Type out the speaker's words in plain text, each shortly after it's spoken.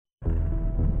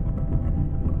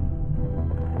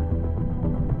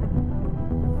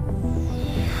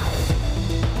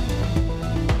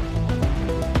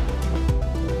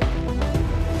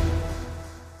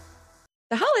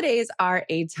Holidays are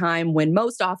a time when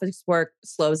most office work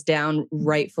slows down,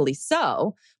 rightfully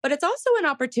so, but it's also an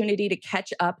opportunity to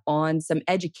catch up on some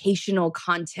educational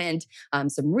content,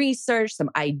 some research,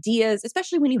 some ideas,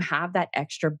 especially when you have that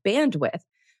extra bandwidth.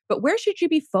 But where should you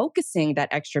be focusing that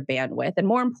extra bandwidth? And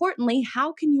more importantly,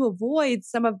 how can you avoid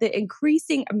some of the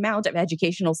increasing amount of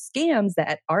educational scams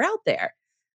that are out there?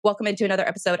 Welcome into another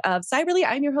episode of Cyberly.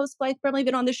 I'm your host, Blythe Brimley.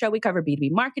 But on the show, we cover B2B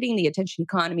marketing, the attention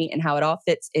economy, and how it all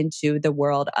fits into the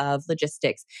world of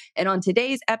logistics. And on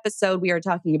today's episode, we are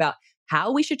talking about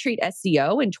how we should treat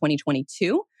SEO in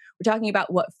 2022. We're talking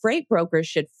about what freight brokers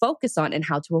should focus on and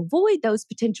how to avoid those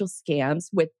potential scams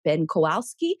with Ben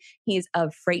Kowalski. He's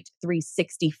of Freight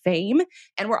 360 fame.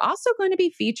 And we're also going to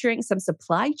be featuring some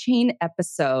supply chain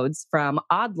episodes from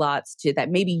Odd Lots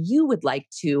that maybe you would like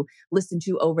to listen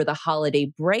to over the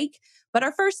holiday break. But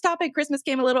our first topic, Christmas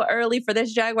came a little early for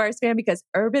this Jaguars fan because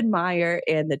Urban Meyer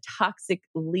and the toxic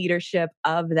leadership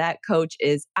of that coach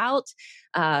is out.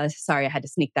 Sorry, I had to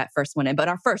sneak that first one in. But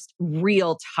our first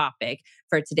real topic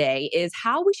for today is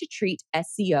how we should treat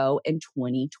SEO in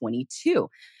 2022.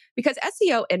 Because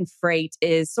SEO and freight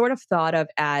is sort of thought of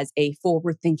as a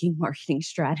forward-thinking marketing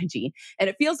strategy. And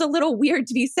it feels a little weird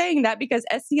to be saying that because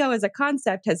SEO as a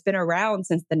concept has been around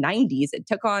since the 90s. It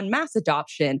took on mass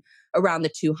adoption around the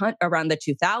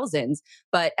 2000s.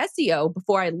 But SEO,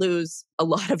 before I lose a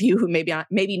lot of you who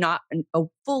maybe not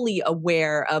fully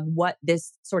aware of what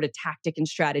this sort of tactic and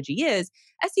strategy is,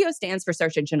 SEO stands for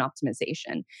search engine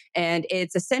optimization. And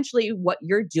it's essentially what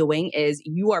you're doing is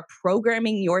you are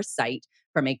programming your site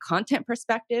from a content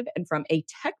perspective and from a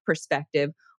tech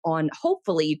perspective on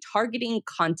hopefully targeting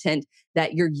content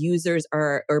that your users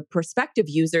or prospective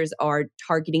users are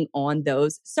targeting on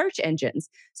those search engines.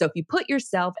 So if you put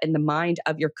yourself in the mind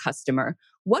of your customer,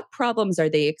 what problems are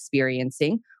they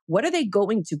experiencing? What are they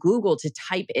going to Google to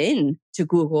type in to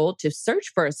Google to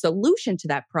search for a solution to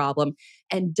that problem?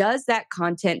 And does that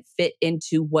content fit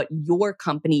into what your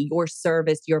company, your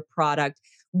service, your product,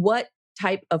 what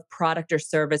type of product or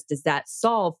service does that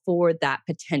solve for that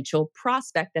potential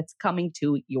prospect that's coming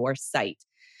to your site?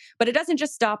 But it doesn't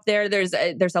just stop there. There's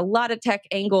a lot of tech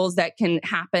angles that can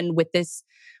happen with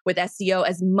SEO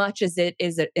as much as it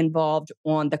is involved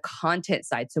on the content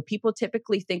side. So people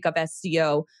typically think of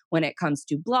SEO when it comes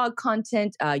to blog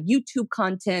content, YouTube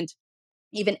content,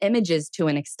 even images to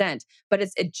an extent, but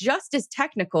it's just as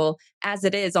technical as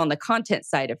it is on the content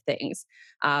side of things.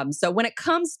 So when it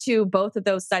comes to both of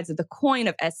those sides of the coin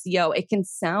of SEO, it can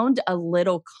sound a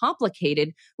little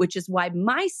complicated, which is why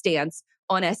my stance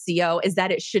on SEO is that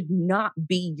it should not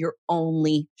be your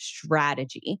only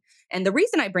strategy. And the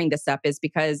reason I bring this up is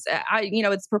because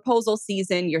it's proposal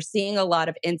season. You're seeing a lot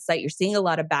of insight. You're seeing a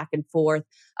lot of back and forth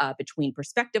between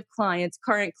prospective clients,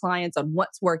 current clients on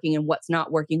what's working and what's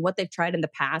not working, what they've tried in the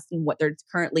past and what they're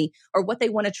currently or what they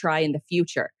want to try in the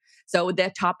future. So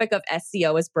the topic of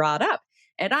SEO is brought up.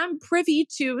 And I'm privy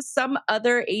to some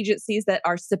other agencies that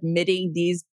are submitting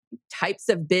these types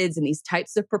of bids and these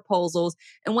types of proposals.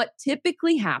 And what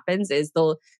typically happens is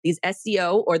these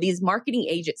SEO or these marketing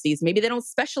agencies, maybe they don't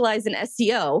specialize in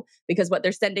SEO because what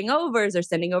they're sending over is they're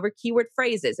sending over keyword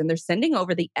phrases and they're sending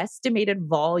over the estimated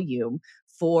volume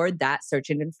for that search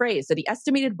engine phrase. So the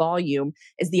estimated volume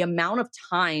is the amount of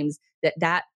times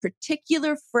that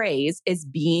particular phrase is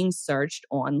being searched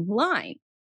online.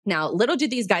 Now, little do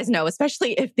these guys know,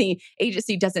 especially if the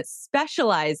agency doesn't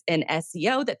specialize in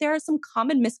SEO, that there are some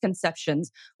common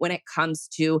misconceptions when it comes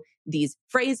to these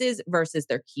phrases versus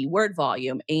their keyword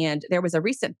volume. And there was a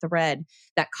recent thread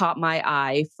that caught my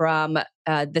eye from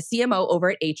the CMO over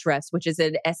at Ahrefs, which is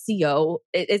an SEO.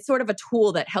 It's sort of a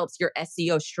tool that helps your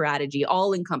SEO strategy,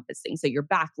 all encompassing. So your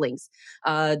backlinks,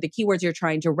 the keywords you're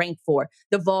trying to rank for,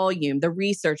 the volume, the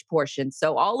research portion.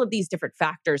 So all of these different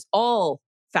factors, all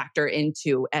factor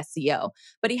into SEO.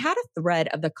 But he had a thread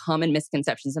of the common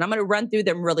misconceptions, and I'm going to run through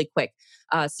them really quick.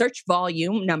 Search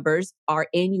volume numbers are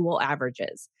annual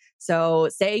averages. So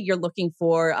say you're looking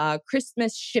for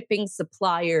Christmas shipping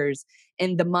suppliers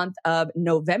in the month of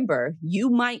November, you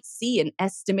might see an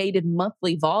estimated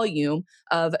monthly volume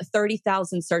of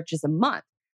 30,000 searches a month.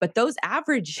 But those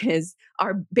averages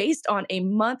are based on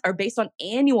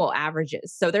annual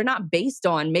averages. So they're not based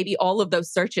on maybe all of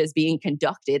those searches being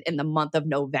conducted in the month of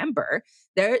November.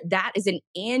 That is an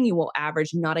annual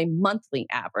average, not a monthly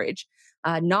average.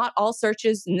 Not all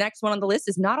searches, next one on the list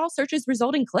is not all searches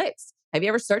result in clicks. Have you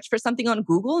ever searched for something on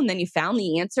Google and then you found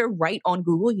the answer right on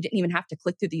Google? You didn't even have to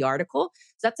click through the article.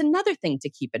 So that's another thing to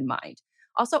keep in mind.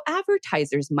 Also,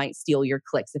 advertisers might steal your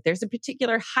clicks. If there's a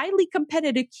particular highly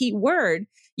competitive keyword,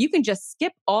 you can just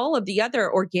skip all of the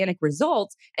other organic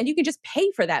results and you can just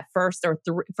pay for that first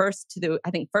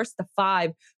to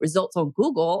five results on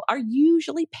Google are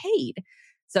usually paid.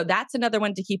 So that's another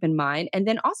one to keep in mind. And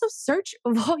then also search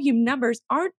volume numbers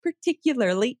aren't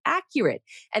particularly accurate.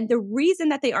 And the reason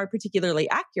that they aren't particularly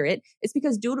accurate is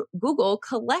because Google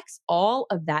collects all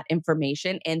of that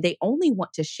information and they only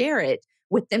want to share it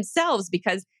with themselves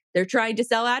because they're trying to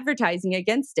sell advertising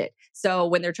against it. So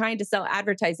when they're trying to sell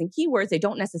advertising keywords, they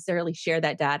don't necessarily share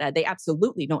that data. They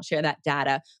absolutely don't share that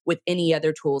data with any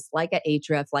other tools like a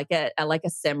Ahrefs, like a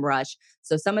SEMrush.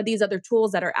 So some of these other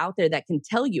tools that are out there that can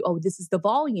tell you, oh, this is the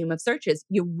volume of searches,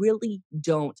 you really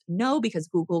don't know because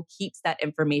Google keeps that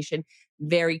information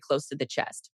very close to the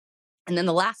chest. And then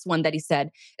the last one that he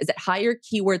said is that higher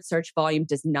keyword search volume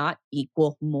does not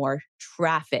equal more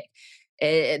traffic.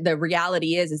 The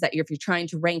reality is that if you're trying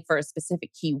to rank for a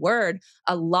specific keyword,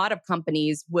 a lot of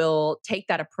companies will take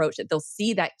that approach that they'll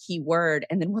see that keyword.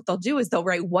 And then what they'll do is they'll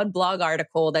write one blog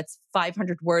article that's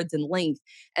 500 words in length.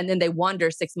 And then they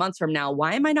wonder 6 months from now,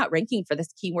 why am I not ranking for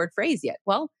this keyword phrase yet?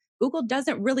 Well, Google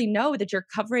doesn't really know that you're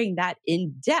covering that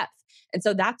in depth. And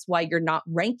so that's why you're not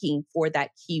ranking for that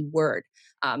keyword.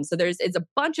 So it's a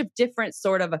bunch of different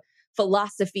sort of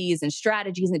philosophies and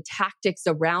strategies and tactics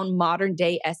around modern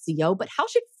day SEO. But how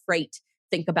should Freight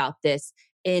think about this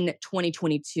in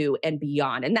 2022 and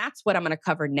beyond? And that's what I'm going to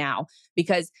cover now,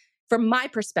 because from my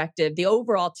perspective, the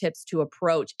overall tips to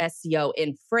approach SEO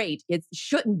in Freight, it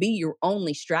shouldn't be your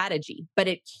only strategy, but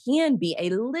it can be a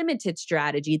limited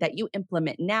strategy that you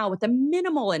implement now with a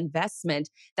minimal investment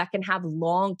that can have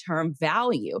long-term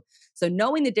value. So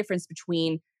knowing the difference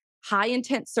between high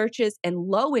intent searches and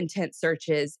low intent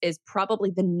searches is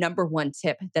probably the number one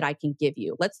tip that I can give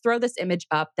you. Let's throw this image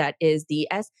up. That is the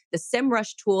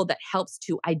SEMrush tool that helps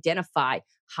to identify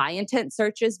high intent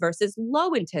searches versus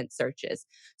low intent searches.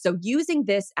 So using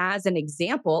this as an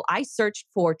example, I searched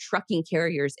for trucking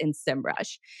carriers in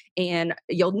SEMrush. And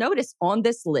you'll notice on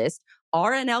this list,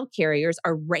 RNL carriers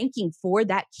are ranking for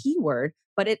that keyword,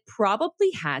 but it probably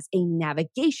has a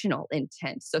navigational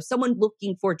intent. So someone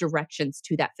looking for directions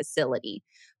to that facility.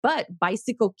 But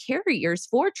bicycle carriers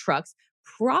for trucks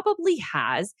probably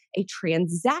has a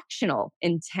transactional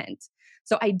intent.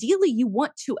 So ideally, you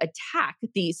want to attack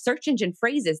the search engine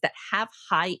phrases that have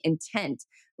high intent,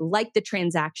 like the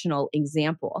transactional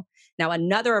example. Now,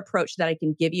 another approach that I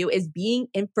can give you is being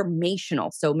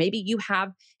informational. So maybe you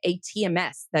have a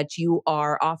TMS that you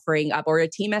are offering up or a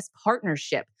TMS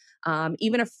partnership.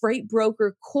 Even a freight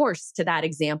broker course to that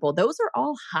example. Those are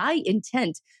all high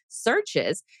intent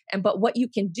searches. But what you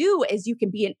can do is you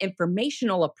can be an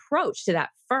informational approach to that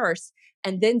first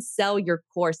and then sell your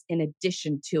course in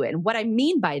addition to it. And what I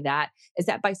mean by that is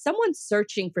that by someone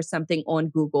searching for something on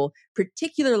Google,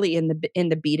 particularly in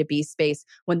the B2B space,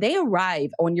 when they arrive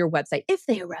on your website, if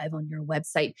they arrive on your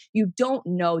website, you don't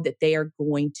know that they are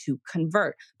going to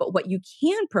convert. But what you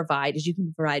can provide is you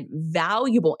can provide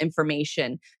valuable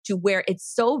information to where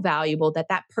it's so valuable that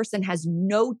that person has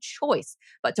no choice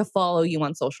but to follow you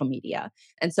on social media.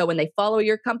 And so when they follow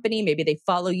your company, maybe they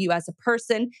follow you as a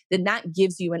person, then that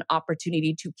gives you an opportunity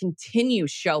to continue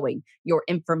showing your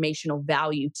informational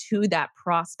value to that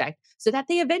prospect so that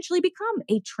they eventually become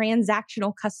a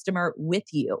transactional customer with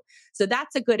you. So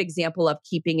that's a good example of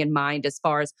keeping in mind as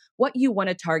far as what you want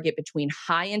to target between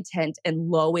high intent and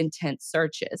low intent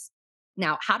searches.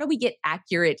 Now, how do we get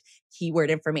accurate keyword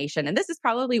information? And this is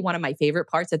probably one of my favorite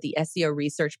parts of the SEO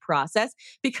research process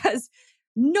because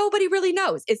nobody really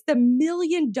knows. It's the $1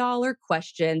 million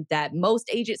question that most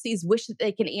agencies wish that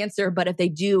they can answer, but if they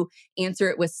do answer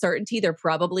it with certainty, they're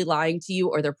probably lying to you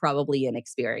or they're probably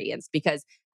inexperienced because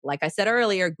like I said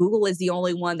earlier, Google is the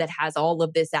only one that has all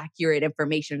of this accurate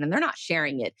information and they're not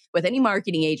sharing it with any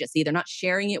marketing agency. They're not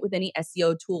sharing it with any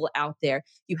SEO tool out there.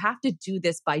 You have to do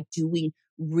this by doing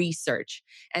research.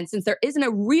 And since there isn't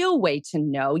a real way to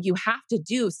know, you have to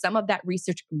do some of that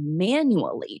research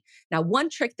manually. Now, one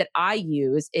trick that I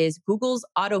use is Google's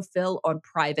autofill on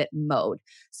private mode.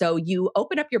 So you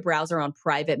open up your browser on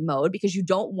private mode because you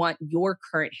don't want your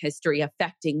current history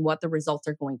affecting what the results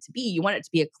are going to be. You want it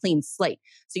to be a clean slate.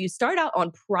 So you start out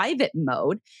on private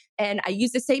mode. And I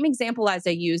use the same example as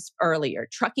I used earlier,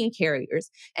 trucking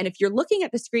carriers. And if you're looking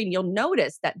at the screen, you'll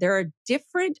notice that there are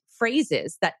different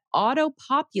phrases that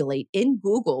auto-populate in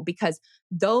Google because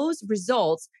those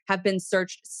results have been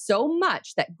searched so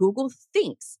much that Google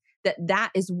thinks that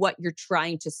that is what you're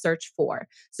trying to search for.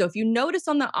 So if you notice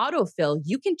on the autofill,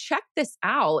 you can check this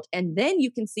out and then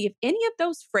you can see if any of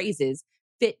those phrases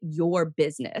fit your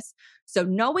business. So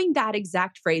knowing that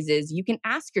exact phrases, you can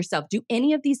ask yourself, do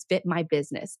any of these fit my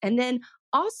business? And then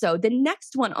also, the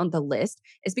next one on the list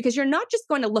is because you're not just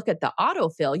going to look at the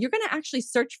autofill, you're going to actually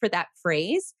search for that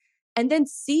phrase and then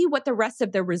see what the rest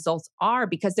of the results are,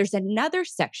 because there's another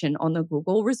section on the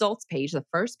Google results page, the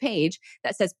first page,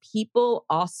 that says people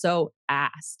also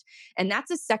asked. And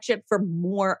that's a section for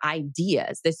more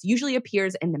ideas. This usually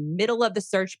appears in the middle of the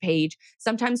search page,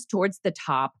 sometimes towards the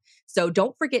top. So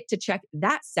don't forget to check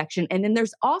that section. And then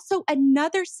there's also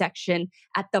another section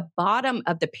at the bottom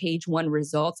of the page one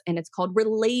results, and it's called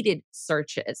related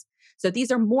searches. So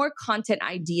these are more content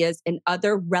ideas and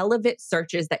other relevant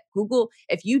searches that Google,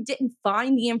 if you didn't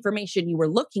find the information you were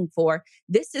looking for,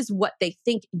 this is what they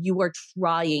think you are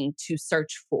trying to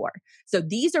search for. So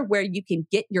these are where you can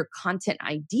get your content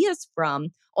ideas from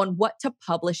on what to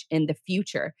publish in the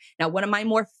future. Now, one of my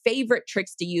more favorite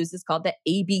tricks to use is called the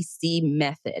ABC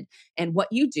method. And what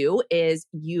you do is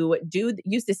you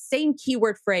use the same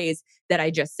keyword phrase that I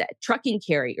just said, trucking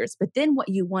carriers. But then what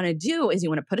you want to do is you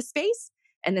want to put a space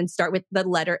and then start with the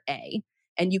letter A.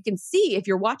 And you can see, if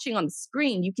you're watching on the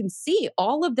screen, you can see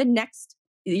all of the next,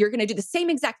 you're going to do the same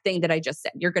exact thing that I just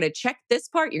said. You're going to check this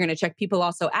part. You're going to check people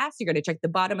also asked. You're going to check the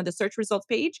bottom of the search results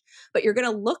page, but you're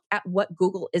going to look at what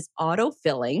Google is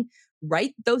auto-filling,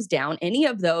 write those down, any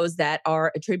of those that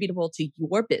are attributable to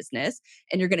your business.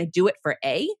 And you're going to do it for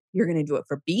A. You're going to do it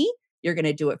for B. You're going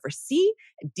to do it for C,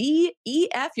 D, E,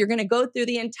 F. You're going to go through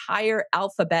the entire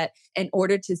alphabet in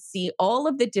order to see all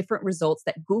of the different results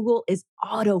that Google is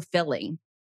auto-filling.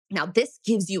 Now, this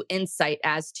gives you insight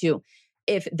as to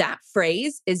if that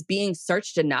phrase is being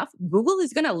searched enough, Google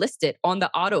is going to list it on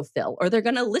the autofill, or they're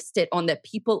going to list it on the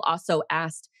people also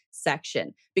asked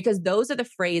section, because those are the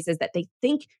phrases that they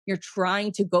think you're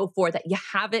trying to go for that you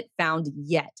haven't found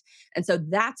yet. And so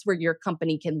that's where your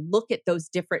company can look at those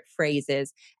different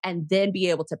phrases and then be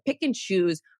able to pick and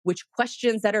choose which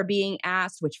questions that are being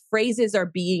asked, which phrases are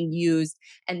being used.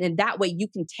 And then that way you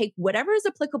can take whatever is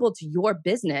applicable to your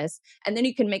business, and then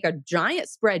you can make a giant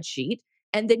spreadsheet.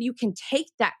 And then you can take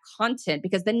that content,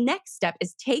 because the next step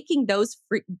is taking those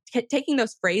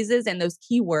phrases and those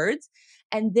keywords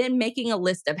and then making a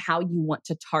list of how you want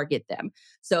to target them.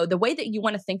 So the way that you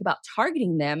want to think about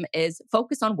targeting them is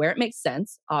focus on where it makes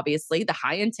sense, obviously, the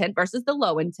high intent versus the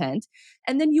low intent.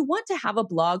 And then you want to have a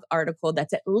blog article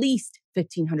that's at least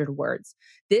 1,500 words.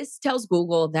 This tells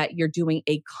Google that you're doing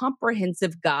a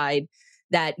comprehensive guide,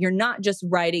 that you're not just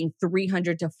writing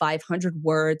 300 to 500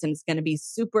 words and it's going to be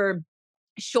super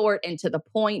short and to the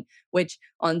point, which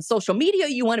on social media,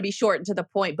 you want to be short and to the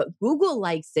point, but Google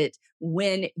likes it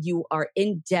when you are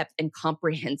in depth and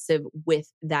comprehensive with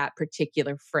that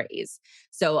particular phrase.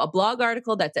 So a blog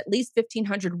article that's at least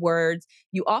 1,500 words.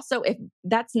 You also, if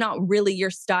that's not really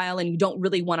your style and you don't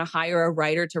really want to hire a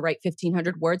writer to write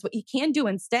 1,500 words, what you can do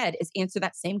instead is answer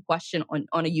that same question on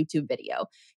a YouTube video.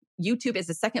 YouTube is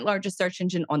the second largest search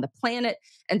engine on the planet.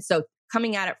 And so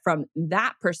coming at it from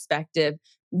that perspective,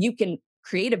 you can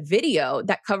create a video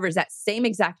that covers that same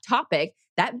exact topic.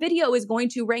 That video is going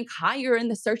to rank higher in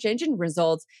the search engine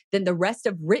results than the rest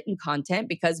of written content,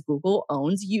 because Google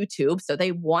owns YouTube. So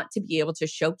they want to be able to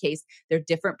showcase their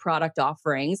different product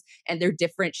offerings and their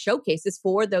different showcases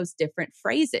for those different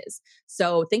phrases.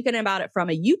 So thinking about it from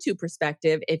a YouTube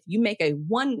perspective, if you make a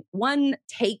one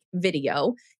take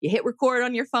video, you hit record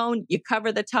on your phone, you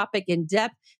cover the topic in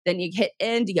depth, then you hit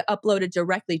end, you upload it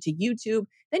directly to YouTube.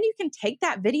 Then you can take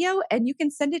that video and you can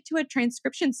send it to a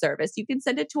transcription service. You can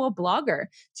send it to a blogger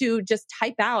to just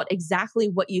type out exactly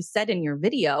what you said in your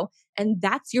video. And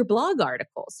that's your blog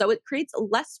article. So it creates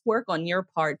less work on your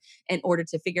part in order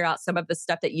to figure out some of the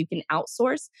stuff that you can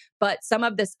outsource. But some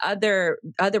of this other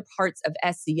parts of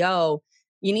SEO,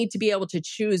 you need to be able to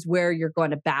choose where you're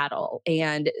going to battle.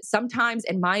 And sometimes,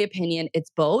 in my opinion, it's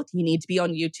both. You need to be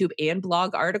on YouTube and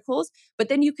blog articles. But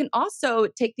then you can also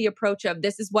take the approach of,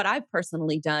 this is what I've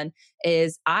personally done,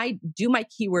 is I do my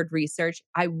keyword research.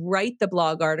 I write the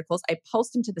blog articles. I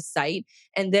post them to the site.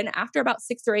 And then after about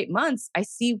 6 or 8 months, I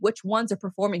see which ones are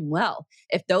performing well.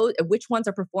 Which ones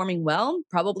are performing well,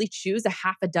 probably choose a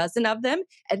half a dozen of them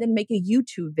and then make a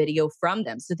YouTube video from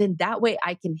them. So then that way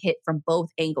I can hit from both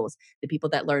angles, the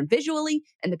people that learn visually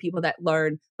and the people that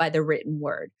learn by the written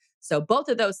word. So both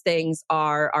of those things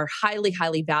are highly,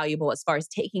 highly valuable as far as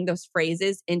taking those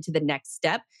phrases into the next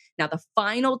step. Now, the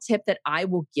final tip that I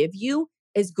will give you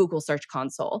is Google Search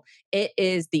Console. It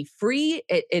is the free,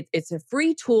 it's a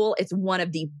free tool. It's one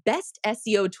of the best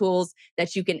SEO tools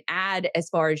that you can add as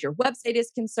far as your website is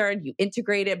concerned. You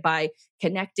integrate it by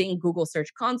connecting Google Search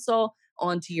Console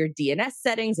onto your DNS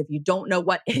settings. If you don't know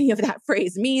what any of that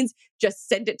phrase means, just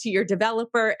send it to your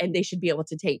developer and they should be able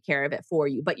to take care of it for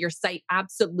you. But your site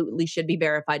absolutely should be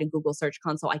verified in Google Search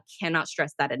Console. I cannot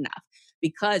stress that enough,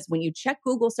 because when you check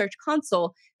Google Search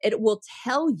Console, it will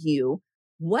tell you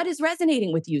what is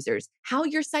resonating with users, how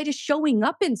your site is showing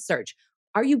up in search.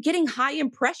 Are you getting high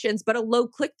impressions but a low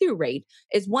click through rate?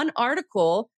 Is one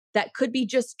article that could be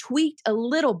just tweaked a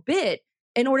little bit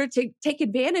in order to take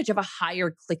advantage of a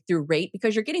higher click through rate,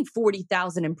 because you're getting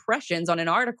 40,000 impressions on an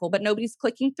article, but nobody's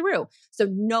clicking through. So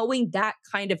knowing that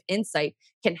kind of insight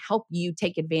can help you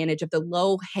take advantage of the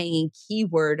low hanging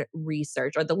keyword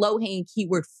research, or the low hanging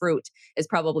keyword fruit is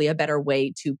probably a better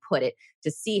way to put it,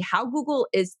 to see how Google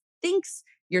thinks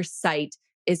your site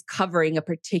is covering a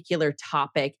particular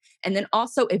topic. And then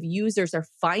also if users are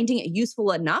finding it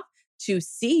useful enough to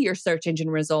see your search engine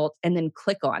result and then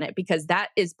click on it, because that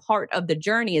is part of the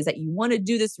journey, is that you want to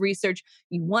do this research,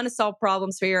 you want to solve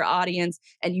problems for your audience,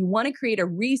 and you want to create a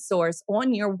resource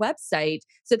on your website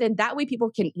so then that way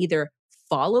people can either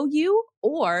follow you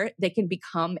or they can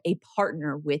become a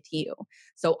partner with you.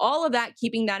 So all of that,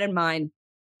 keeping that in mind,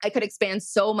 I could expand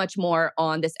so much more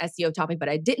on this SEO topic, but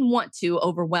I didn't want to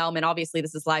overwhelm. And obviously,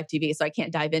 this is live TV, so I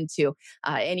can't dive into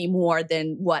any more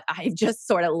than what I've just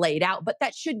sort of laid out. But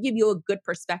that should give you a good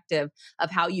perspective of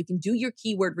how you can do your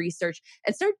keyword research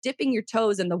and start dipping your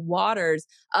toes in the waters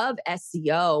of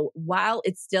SEO while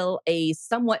it's still a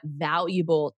somewhat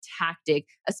valuable tactic,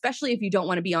 especially if you don't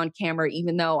want to be on camera,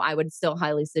 even though I would still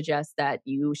highly suggest that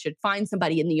you should find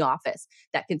somebody in the office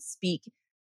that can speak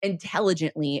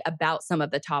intelligently about some of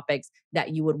the topics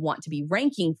that you would want to be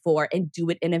ranking for, and do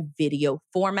it in a video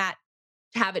format,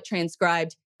 have it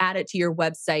transcribed, add it to your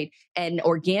website. And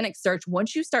organic search,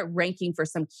 once you start ranking for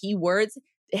some keywords,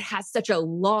 it has such a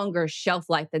longer shelf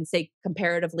life than, say,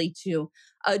 comparatively to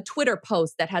a Twitter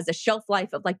post that has a shelf life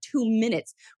of like 2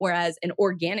 minutes, whereas an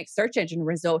organic search engine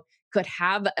result could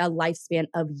have a lifespan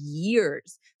of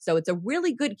years. So it's a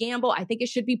really good gamble. I think it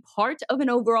should be part of an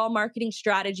overall marketing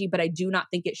strategy, but I do not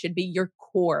think it should be your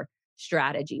core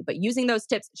strategy. But using those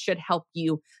tips should help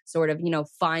you sort of,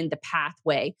 find the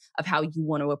pathway of how you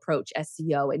want to approach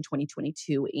SEO in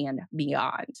 2022 and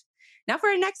beyond. Now, for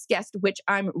our next guest, which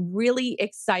I'm really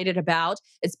excited about,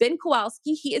 it's Ben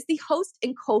Kowalski. He is the host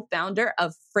and co-founder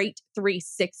of Freight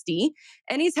 360,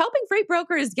 and he's helping freight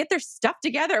brokers get their stuff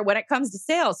together when it comes to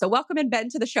sales. So welcome in, Ben,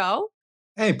 to the show.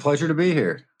 Hey, pleasure to be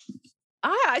here.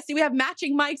 I see we have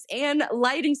matching mics and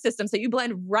lighting systems. So you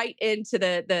blend right into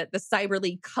the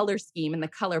Cyberly color scheme and the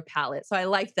color palette. So I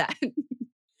like that.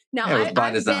 Now, yeah, it was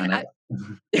by design.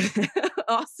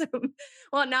 Awesome.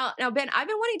 Well, now, Ben, I've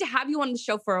been wanting to have you on the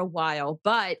show for a while,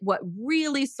 but what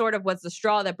really sort of was the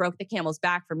straw that broke the camel's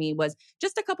back for me was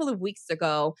just a couple of weeks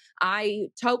ago, I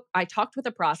talked with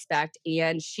a prospect,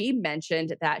 and she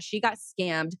mentioned that she got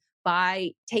scammed by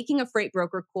taking a freight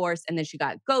broker course, and then she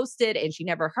got ghosted and she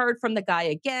never heard from the guy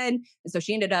again. And so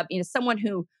she ended up, someone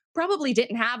who probably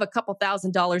didn't have a couple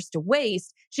 $1,000s to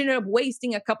waste. She ended up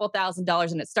wasting a couple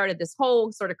 $1,000s, and it started this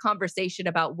whole sort of conversation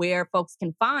about where folks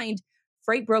can find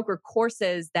freight broker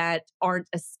courses that aren't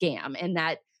a scam and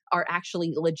that are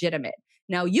actually legitimate.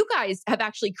 Now, you guys have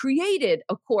actually created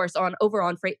a course over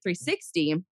on Freight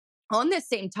 360 on this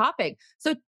same topic.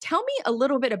 So tell me a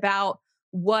little bit about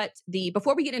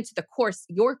before we get into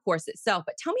your course itself,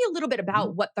 but tell me a little bit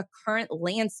about what the current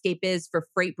landscape is for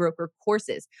freight broker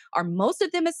courses. Are most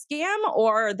of them a scam,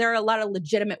 or are there a lot of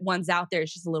legitimate ones out there?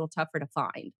 It's just a little tougher to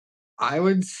find. I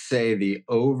would say the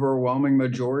overwhelming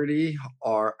majority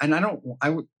are, and I don't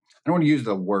want to use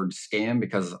the word scam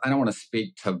because I don't want to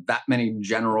speak to that many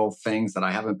general things that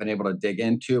I haven't been able to dig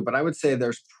into, but I would say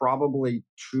there's probably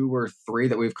 2 or 3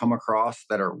 that we've come across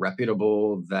that are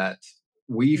reputable, that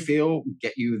we feel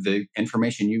get you the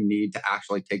information you need to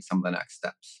actually take some of the next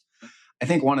steps. I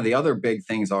think one of the other big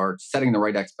things are setting the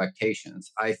right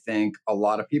expectations. I think a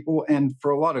lot of people, and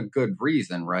for a lot of good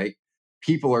reason, right?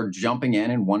 People are jumping in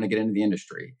and want to get into the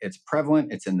industry. It's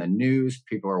prevalent. It's in the news.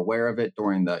 People are aware of it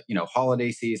during the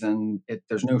holiday season.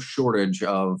 There's no shortage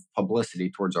of publicity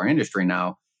towards our industry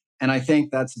now. And I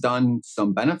think that's done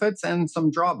some benefits and some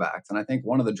drawbacks. And I think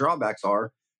one of the drawbacks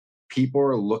are people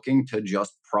are looking to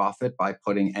just profit by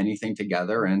putting anything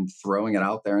together and throwing it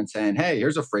out there and saying, hey,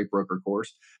 here's a freight broker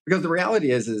course. Because the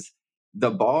reality is the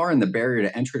bar and the barrier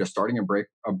to entry to starting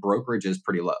a brokerage is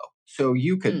pretty low. So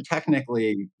you could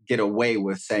technically get away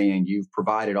with saying you've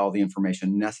provided all the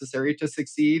information necessary to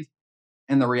succeed.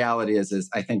 And the reality is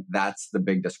I think that's the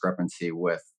big discrepancy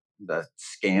with the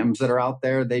scams that are out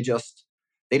there.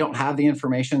 they don't have the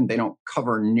information. They don't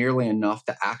cover nearly enough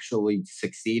to actually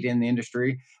succeed in the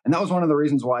industry. And that was one of the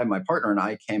reasons why my partner and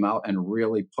I came out and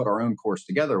really put our own course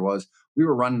together was we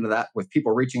were running into that with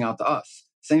people reaching out to us.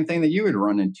 Same thing that you would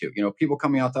run into, people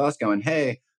coming out to us going,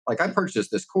 hey, like I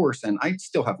purchased this course and I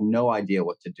still have no idea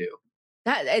what to do.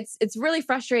 That it's really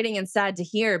frustrating and sad to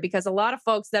hear because a lot of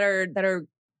folks that are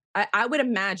I would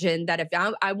imagine that if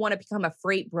I want to become a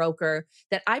freight broker,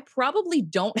 that I probably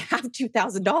don't have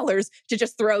 $2,000 to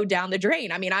just throw down the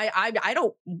drain. I mean, I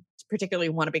don't particularly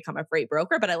want to become a freight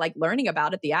broker, but I like learning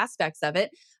about it, the aspects of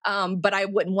it. But I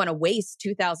wouldn't want to waste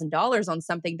 $2,000 on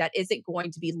something that isn't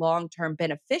going to be long term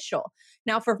beneficial.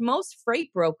 Now, for most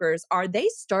freight brokers, are they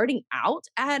starting out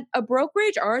at a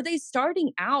brokerage, or are they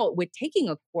starting out with taking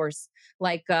a course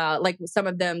like some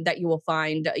of them that you will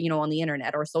find on the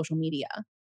internet or social media?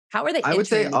 How are they I would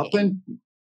say entering the game?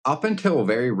 up until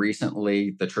very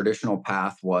recently, the traditional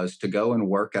path was to go and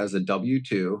work as a W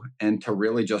 2 and to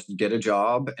really just get a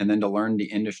job and then to learn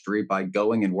the industry by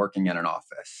going and working in an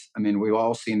office. I mean, we've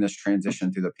all seen this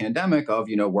transition through the pandemic of,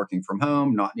 working from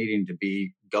home, not needing to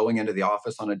be going into the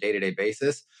office on a day to day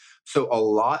basis. So a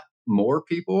lot more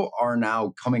people are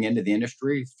now coming into the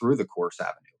industry through the course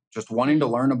avenue, just wanting to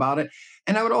Mm. learn about it.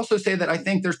 And I would also say that I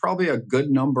think there's probably a good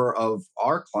number of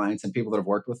our clients and people that have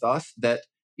worked with us that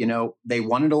they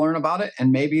wanted to learn about it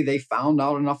and maybe they found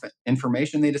out enough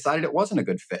information. They decided it wasn't a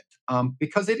good fit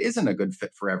because it isn't a good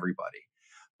fit for everybody.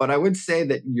 But I would say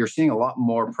that you're seeing a lot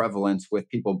more prevalence with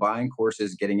people buying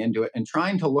courses, getting into it, and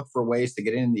trying to look for ways to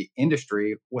get in the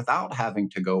industry without having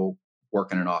to go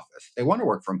work in an office. They want to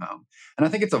work from home. And I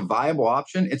think it's a viable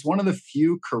option. It's one of the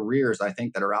few careers I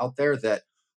think that are out there that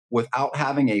without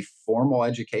having a formal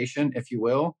education, if you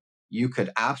will, you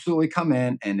could absolutely come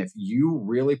in. And if you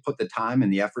really put the time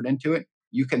and the effort into it,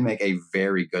 you can make a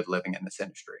very good living in this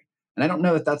industry. And I don't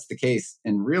know that that's the case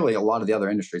in really a lot of the other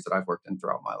industries that I've worked in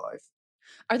throughout my life.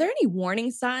 Are there any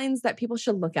warning signs that people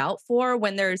should look out for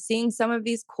when they're seeing some of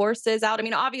these courses out? I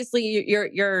mean, obviously,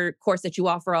 your course that you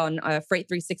offer on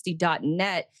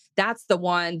freight360.net, that's the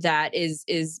one that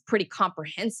is pretty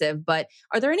comprehensive. But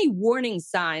are there any warning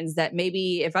signs that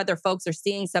maybe if other folks are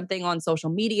seeing something on social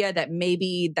media that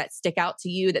maybe that stick out to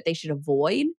you that they should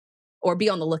avoid or be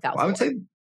on the lookout Well, for?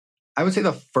 I would say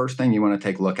the first thing you want to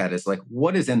take a look at is like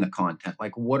what is in the content?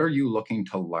 Like what are you looking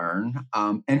to learn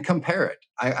and compare it.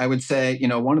 I would say,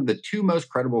 one of the two most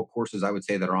credible courses I would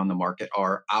say that are on the market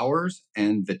are ours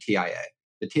and the TIA.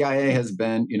 The TIA has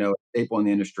been, a staple in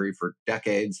the industry for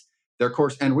decades. Their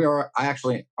course, and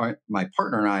my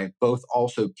partner and I both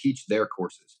also teach their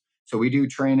courses. So we do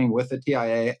training with the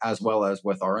TIA as well as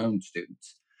with our own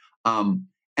students. And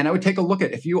I would take a look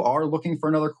at if you are looking for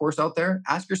another course out there,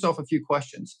 ask yourself a few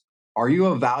questions. Are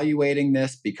you evaluating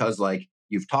this because like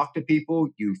you've talked to people,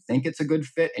 you think it's a good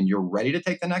fit and you're ready to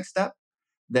take the next step?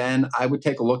 Then I would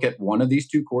take a look at one of these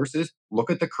two courses, look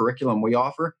at the curriculum we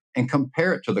offer and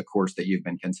compare it to the course that you've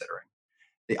been considering.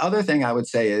 The other thing I would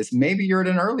say is maybe you're at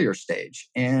an earlier stage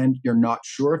and you're not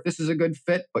sure if this is a good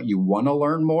fit, but you want to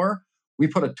learn more. We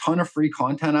put a ton of free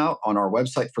content out on our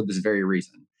website for this very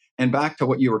reason. And back to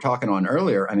what you were talking on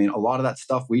earlier, I mean, a lot of that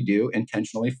stuff we do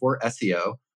intentionally for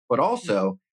SEO, but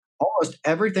also almost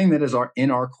everything that is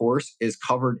in our course is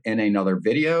covered in another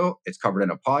video. It's covered in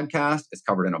a podcast. It's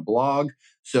covered in a blog.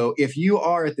 So if you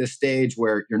are at this stage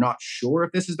where you're not sure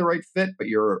if this is the right fit, but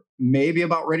you're maybe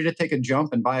about ready to take a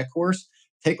jump and buy a course,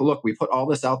 take a look. We put all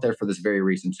this out there for this very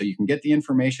reason. So you can get the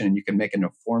information and you can make an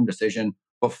informed decision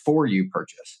before you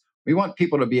purchase. We want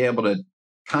people to be able to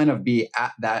kind of be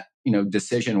at that,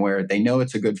 decision where they know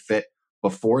it's a good fit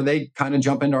before they kind of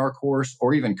jump into our course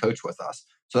or even coach with us.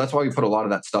 So that's why we put a lot of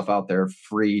that stuff out there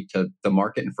free to the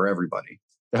market and for everybody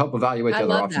to help evaluate I the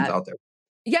other love options that. out there.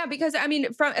 Yeah, because I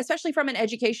mean, from especially from an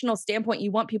educational standpoint, you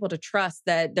want people to trust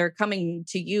that they're coming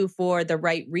to you for the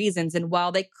right reasons. And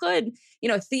while they could,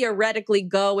 theoretically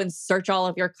go and search all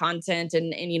of your content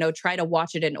and try to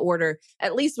watch it in order,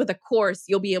 at least with a course,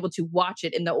 you'll be able to watch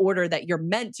it in the order that you're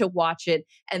meant to watch it.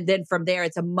 And then from there,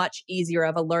 it's a much easier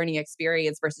of a learning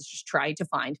experience versus just trying to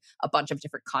find a bunch of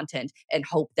different content and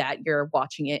hope that you're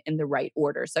watching it in the right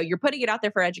order. So you're putting it out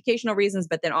there for educational reasons,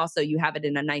 but then also you have it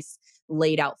in a nice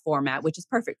laid out format, which is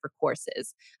perfect for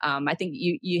courses. I think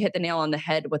you hit the nail on the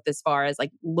head with as far as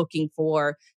like looking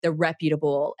for the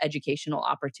reputable educational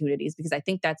opportunities, because I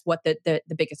think that's what the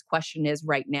biggest question is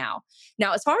right now.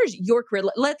 Now, as far as your career,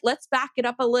 let's back it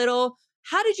up a little.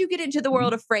 How did you get into the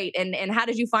world Mhm. of freight, and how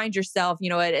did you find yourself,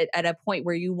 at a point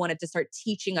where you wanted to start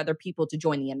teaching other people to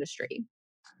join the industry?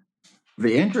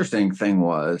 The interesting thing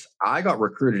was I got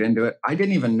recruited into it. I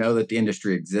didn't even know that the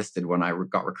industry existed when I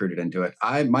got recruited into it.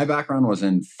 My background was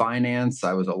in finance.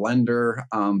 I was a lender,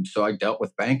 so I dealt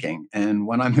with banking. And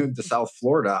when I moved to South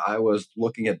Florida, I was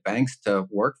looking at banks to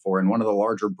work for, and one of the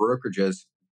larger brokerages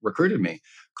recruited me,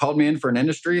 called me in for an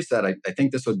industry, said, I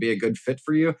think this would be a good fit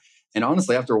for you. And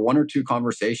honestly, after one or two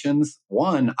conversations,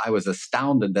 one, I was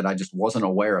astounded that I just wasn't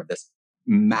aware of this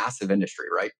massive industry,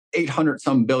 right? 800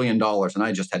 some $1 billion. And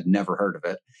I just had never heard of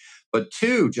it. But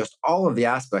two, just all of the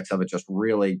aspects of it just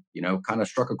really, kind of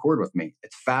struck a chord with me.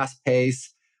 It's fast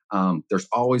paced. There's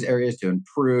always areas to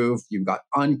improve. You've got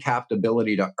uncapped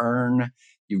ability to earn.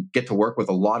 You get to work with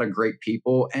a lot of great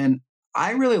people. And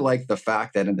I really like the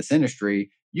fact that in this industry,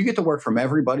 you get to work from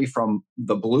everybody from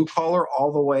the blue collar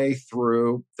all the way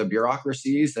through the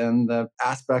bureaucracies and the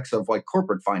aspects of like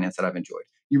corporate finance that I've enjoyed.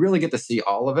 You really get to see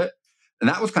all of it. And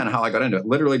that was kind of how I got into it.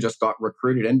 Literally just got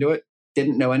recruited into it,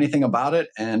 didn't know anything about it,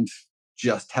 and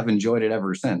just have enjoyed it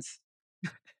ever since.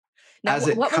 Now, As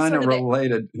it what was kind sort of of the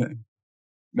related.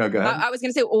 No, go ahead. I was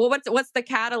going to say, well, what's the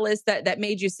catalyst that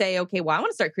made you say, okay, well, I want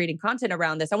to start creating content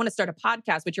around this. I want to start a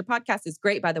podcast, which your podcast is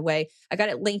great, by the way. I got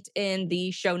it linked in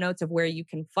the show notes of where you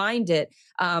can find it.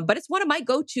 But it's one of my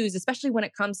go-tos, especially when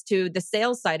it comes to the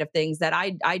sales side of things that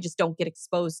I just don't get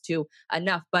exposed to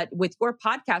enough. But with your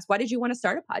podcast, why did you want to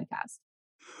start a podcast?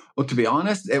 Well, to be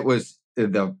honest, it was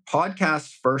the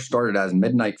podcast first started as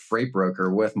Midnight Freight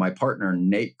Broker with my partner,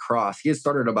 Nate Cross. He had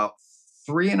started about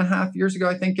 3.5 years ago,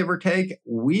 I think, give or take.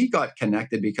 We got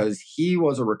connected because he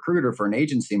was a recruiter for an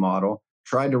agency model,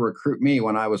 tried to recruit me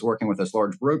when I was working with this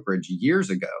large brokerage years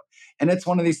ago. And it's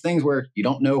one of these things where you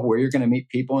don't know where you're going to meet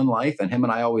people in life. And him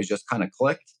and I always just kind of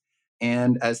clicked.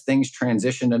 And as things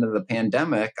transitioned into the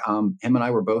pandemic, him and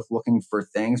I were both looking for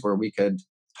things where we could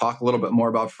talk a little bit more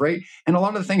about freight and a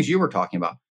lot of the things you were talking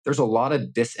about. There's a lot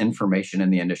of disinformation in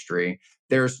the industry.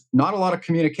 There's not a lot of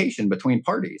communication between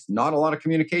parties, not a lot of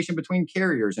communication between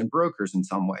carriers and brokers in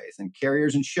some ways, and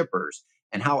carriers and shippers,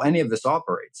 and how any of this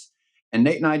operates. And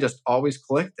Nate and I just always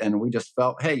clicked, and we just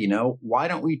felt, hey, why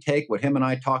don't we take what him and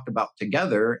I talked about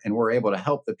together, and we're able to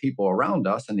help the people around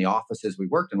us in the offices we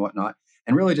worked and whatnot,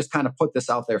 and really just kind of put this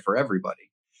out there for everybody.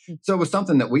 So it was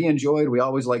something that we enjoyed. We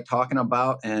always liked talking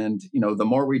about. And, the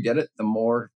more we did it, the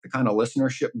more the kind of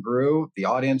listenership grew, the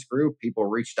audience grew, people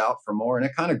reached out for more, and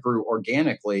it kind of grew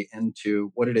organically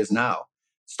into what it is now.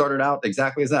 Started out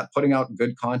exactly as that, putting out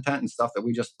good content and stuff that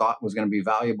we just thought was going to be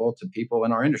valuable to people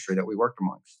in our industry that we worked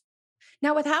amongst.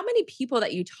 Now, with how many people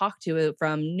that you talk to,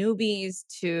 from newbies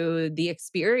to the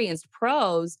experienced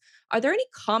pros, are there any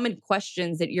common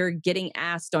questions that you're getting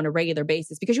asked on a regular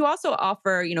basis? Because you also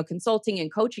offer, consulting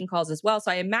and coaching calls as well.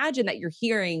 So I imagine that you're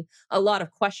hearing a lot of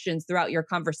questions throughout your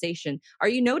conversation. Are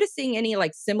you noticing any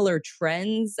like similar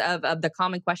trends of the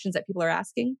common questions that people are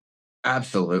asking?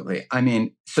 Absolutely. I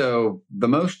mean, so the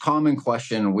most common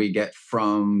question we get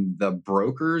from the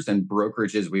brokers and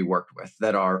brokerages we worked with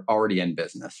that are already in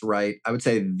business, right? I would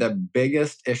say the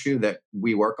biggest issue that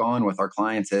we work on with our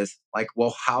clients is like,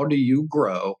 well, how do you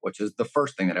grow? Which is the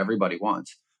first thing that everybody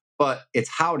wants. But it's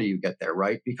how do you get there,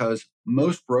 right? Because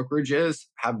most brokerages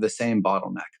have the same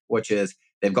bottleneck, which is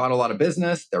they've got a lot of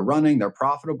business, they're running, they're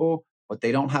profitable, but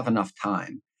they don't have enough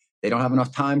time. They don't have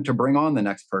enough time to bring on the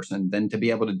next person, then to be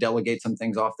able to delegate some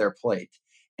things off their plate.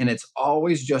 And it's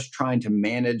always just trying to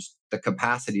manage the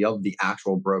capacity of the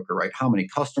actual broker, right? How many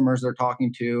customers they're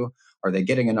talking to? Are they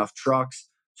getting enough trucks?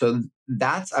 So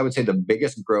that's, I would say, the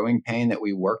biggest growing pain that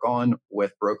we work on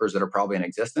with brokers that are probably in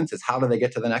existence is how do they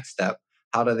get to the next step?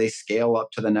 How do they scale up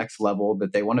to the next level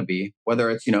that they want to be? Whether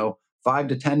it's, 5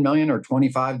 to 10 million or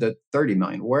 25 to 30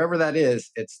 million, wherever that is,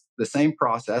 it's the same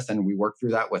process. And we work through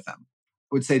that with them.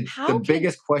 Would say the How can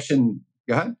biggest question.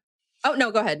 Go ahead. Oh,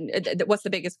 no, go ahead. What's the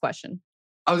biggest question?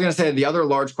 I was going to say the other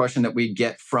large question that we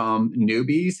get from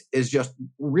newbies is just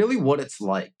really what it's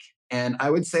like. And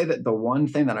I would say that the one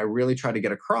thing that I really try to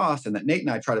get across and that Nate and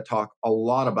I try to talk a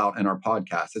lot about in our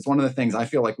podcast, it's one of the things I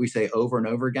feel like we say over and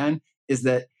over again, is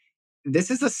that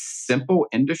this is a simple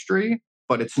industry,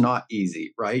 but it's not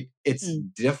easy, right? It's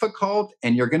Mm. difficult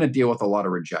and you're going to deal with a lot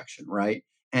of rejection, right?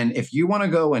 And if you want to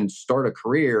go and start a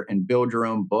career and build your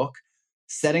own book,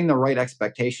 setting the right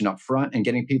expectation up front and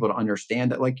getting people to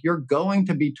understand that like you're going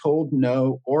to be told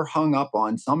no or hung up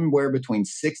on somewhere between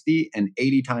 60 and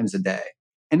 80 times a day.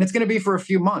 And it's going to be for a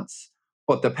few months,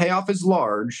 but the payoff is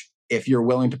large if you're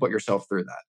willing to put yourself through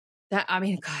that. I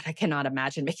mean, God, I cannot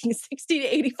imagine making 60 to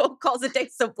 80 phone calls a day.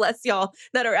 So bless y'all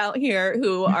that are out here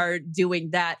who are doing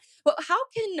that. But how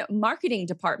can marketing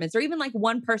departments or even like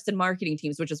one person marketing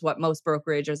teams, which is what most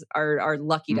brokerages are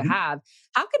lucky to Mhm. have,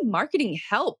 how can marketing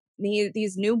help,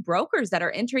 these new brokers that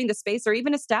are entering the space or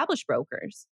even established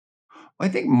brokers? I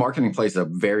think marketing plays a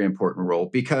very important role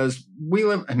because we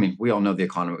all know the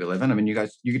economy we live in. I mean, you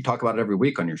could talk about it every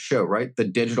week on your show, right? The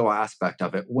digital aspect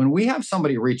of it. When we have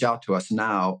somebody reach out to us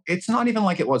now, it's not even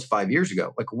like it was 5 years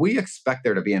ago. Like we expect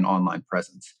there to be an online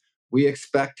presence. We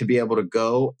expect to be able to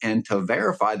go and to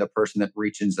verify the person that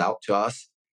reaches out to us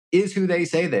is who they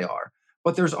say they are.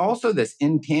 But there's also this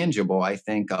intangible, I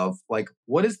think, of like,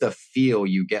 what is the feel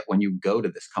you get when you go to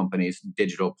this company's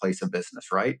digital place of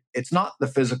business, right? It's not the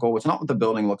physical, it's not what the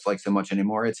building looks like so much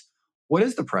anymore. It's what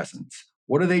is the presence?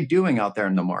 What are they doing out there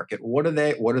in the market? What are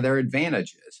their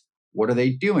advantages? What are they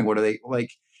doing? What are they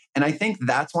like? And I think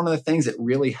that's one of the things that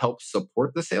really helps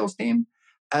support the sales team,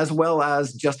 as well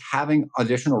as just having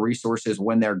additional resources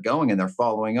when they're going and they're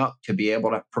following up to be able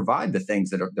to provide the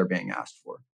things that they're being asked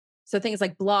for. So things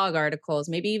like blog articles,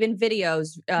 maybe even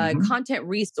videos, Mhm. content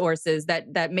resources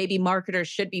that maybe marketers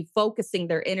should be focusing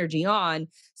their energy on,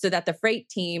 so that the freight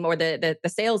team or the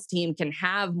sales team can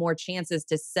have more chances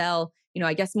to sell.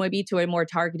 I guess maybe to a more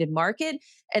targeted market.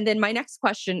 And then my next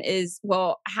question is,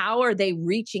 well, how are they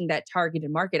reaching that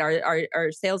targeted market?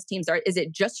 Are sales teams is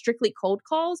it just strictly cold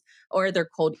calls, or are there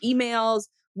cold emails?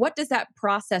 What does that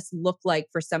process look like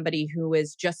for somebody who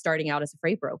is just starting out as a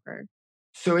freight broker?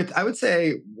 I would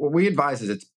say what we advise is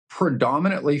it's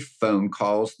predominantly phone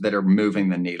calls that are moving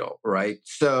the needle, right?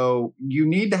 So you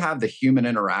need to have the human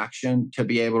interaction to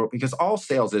be able to, because all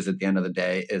sales is at the end of the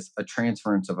day is a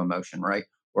transference of emotion, right?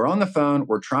 We're on the phone,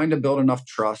 we're trying to build enough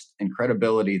trust and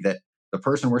credibility that the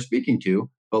person we're speaking to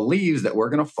believes that we're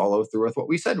going to follow through with what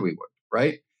we said we would,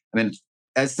 right? I mean, it's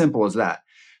as simple as that.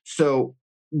 So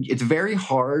it's very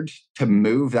hard to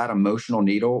move that emotional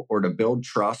needle or to build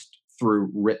trust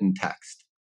through written text,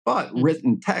 but Mhm.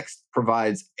 written text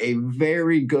provides a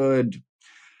very good,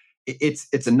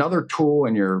 it's another tool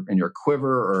in your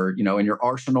quiver, or in your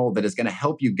arsenal, that is going to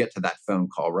help you get to that phone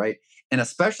call, right? And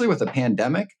especially with the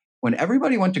pandemic, when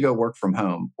everybody went to go work from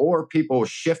home or people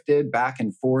shifted back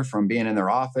and forth from being in their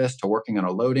office to working on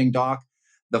a loading dock,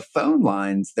 the phone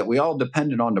lines that we all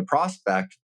depended on to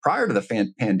prospect prior to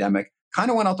the pandemic kind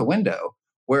of went out the window,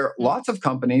 where Mm. lots of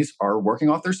companies are working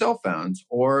off their cell phones,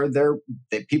 or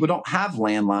people don't have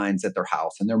landlines at their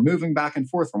house and they're moving back and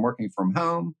forth from working from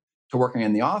home to working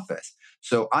in the office.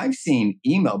 So I've seen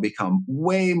email become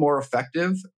way more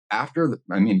effective in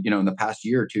the past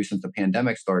year or two since the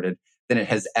pandemic started, than it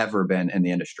has ever been in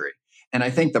the industry. And I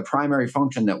think the primary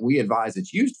function that we advise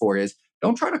it's used for is,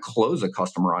 don't try to close a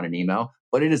customer on an email,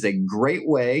 but it is a great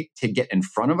way to get in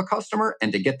front of a customer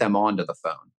and to get them onto the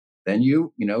phone. Then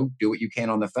do what you can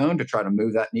on the phone to try to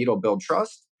move that needle, build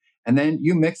trust. And then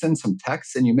you mix in some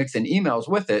texts and you mix in emails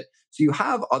with it. So you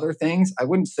have other things. I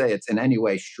wouldn't say it's in any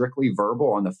way strictly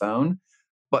verbal on the phone,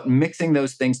 but mixing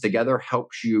those things together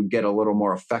helps you get a little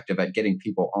more effective at getting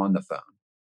people on the phone.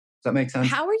 Does that make sense?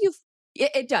 How are you?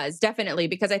 It does definitely,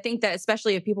 because I think that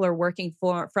especially if people are working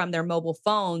from their mobile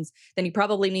phones, then you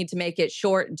probably need to make it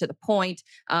short and to the point.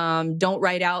 Don't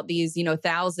write out these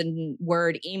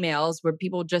 1,000-word emails where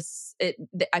people just.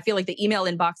 I feel like the email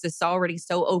inbox is already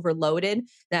so overloaded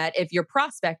that if you're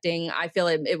prospecting, I feel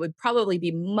it would probably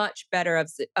be much better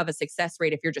of a success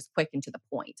rate if you're just quick and to the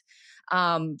point.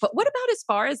 But what about as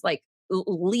far as like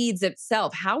leads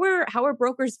itself? How are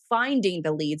brokers finding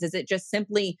the leads? Is it just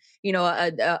simply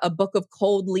a book of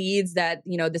cold leads that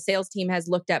the sales team has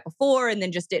looked at before and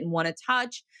then just didn't want to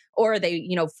touch, or are they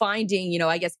finding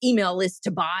I guess email lists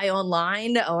to buy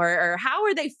online, or how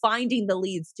are they finding the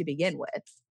leads to begin with?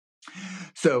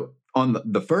 So, on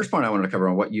the first point I wanted to cover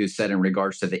on what you said in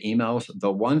regards to the emails, the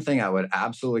one thing I would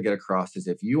absolutely get across is,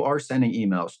 if you are sending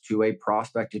emails to a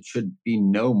prospect, it should be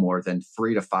no more than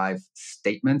 3 to 5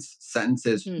 statements,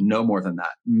 sentences, Hmm. no more than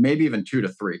that, maybe even 2 to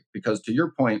 3. Because to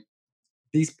your point,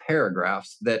 these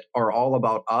paragraphs that are all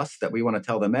about us, that we want to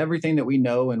tell them everything that we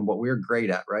know and what we're great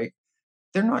at, right?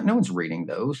 They're not, no one's reading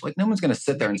those. Like, no one's going to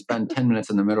sit there and spend 10 minutes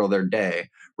in the middle of their day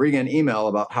reading an email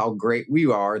about how great we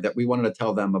are that we wanted to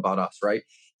tell them about us, right?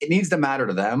 It needs to matter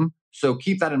to them. So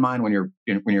keep that in mind when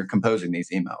you're composing these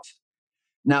emails.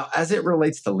 Now, as it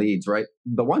relates to leads, right?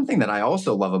 The one thing that I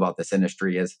also love about this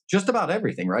industry is just about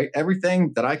everything, right?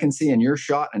 Everything that I can see in your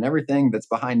shot and everything that's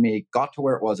behind me got to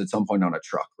where it was at some point on a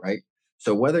truck, right?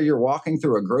 So whether you're walking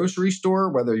through a grocery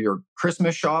store, whether you're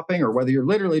Christmas shopping, or whether you're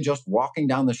literally just walking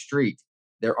down the street,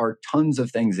 there are tons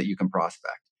of things that you can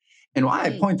prospect. And why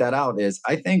I Hmm. point that out is,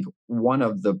 I think one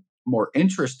of the more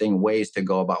interesting ways to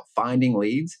go about finding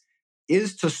leads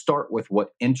is to start with what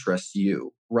interests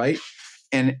you, right?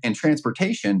 And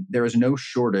transportation, there is no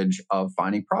shortage of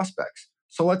finding prospects.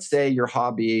 So let's say your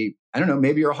hobby, I don't know,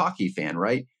 maybe you're a hockey fan,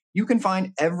 right? You can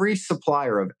find every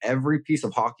supplier of every piece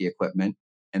of hockey equipment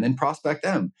and then prospect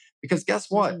them. Because guess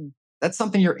what? Mm. That's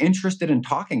something you're interested in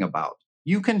talking about.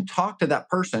 You can talk to that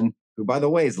person who, by the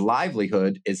way, his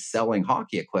livelihood is selling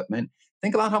hockey equipment.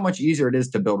 Think about how much easier it is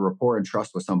to build rapport and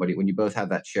trust with somebody when you both have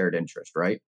that shared interest,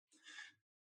 right?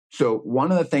 So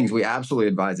one of the things we absolutely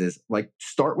advise is like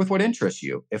start with what interests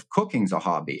you. If cooking's a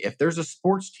hobby, if there's a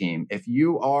sports team, if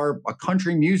you are a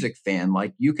country music fan,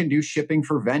 like you can do shipping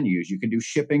for venues, you can do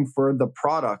shipping for the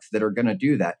products that are going to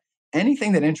do that.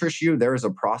 Anything that interests you, there is a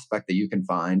prospect that you can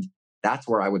find. That's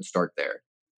where I would start there.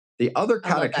 The other I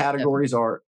kind love of that tip. categories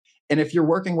are, and if you're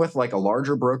working with like a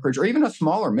larger brokerage or even a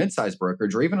smaller mid-sized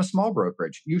brokerage or even a small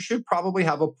brokerage, you should probably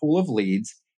have a pool of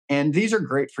leads. And these are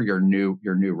great for your new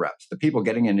reps, the people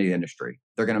getting into the industry.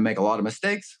 They're going to make a lot of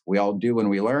mistakes. We all do when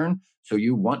we learn. So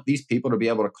you want these people to be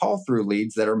able to call through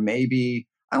leads that are maybe,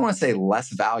 I don't want to say less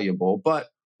valuable, but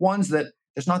ones that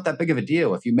it's not that big of a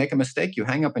deal. If you make a mistake, you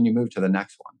hang up and you move to the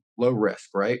next one. Low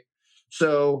risk, right?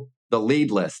 So the lead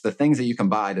list, the things that you can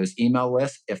buy, those email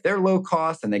lists, if they're low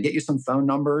cost and they get you some phone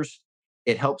numbers,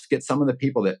 it helps get some of the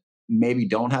people that maybe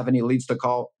don't have any leads to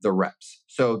call the reps.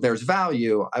 So there's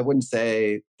value. I wouldn't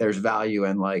say there's value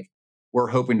in like, we're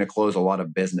hoping to close a lot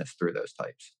of business through those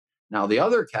types. Now, the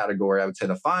other category, I would say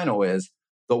the final is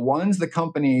the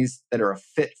companies that are a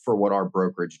fit for what our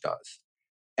brokerage does.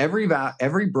 Every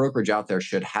brokerage out there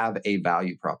should have a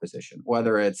value proposition,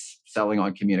 whether it's selling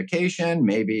on communication,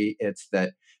 maybe it's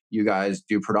that you guys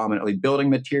do predominantly building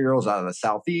materials out of the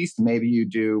Southeast, maybe you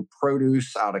do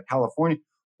produce out of California,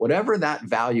 whatever that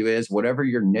value is, whatever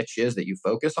your niche is that you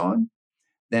focus on,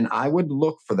 then I would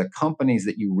look for the companies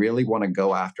that you really want to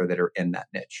go after that are in that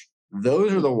niche.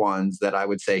 Those are the ones that I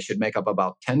would say should make up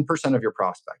about 10% of your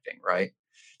prospecting, right?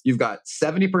 You've got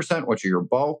 70%, which are your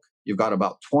bulk. You've got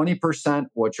about 20%,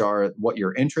 which are what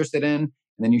you're interested in. And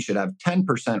then you should have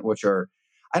 10%, which are,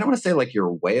 I don't want to say like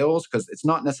your whales, because it's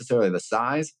not necessarily the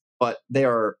size, but they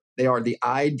are the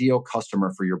ideal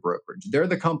customer for your brokerage. They're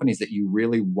the companies that you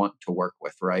really want to work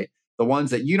with, right? The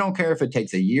ones that you don't care if it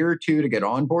takes a year or two to get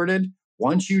onboarded.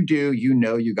 Once you do, you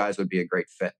know you guys would be a great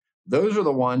fit. Those are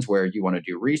the ones where you want to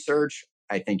do research.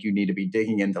 I think you need to be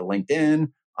digging into LinkedIn,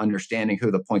 understanding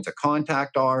who the points of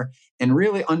contact are, and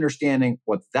really understanding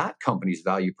what that company's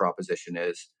value proposition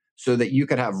is so that you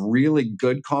could have really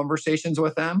good conversations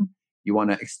with them. You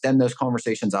want to extend those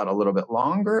conversations out a little bit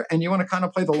longer and you want to kind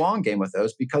of play the long game with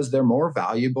those because they're more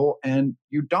valuable and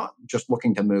you're not just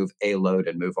looking to move a load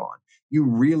and move on. You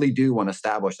really do want to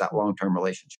establish that long term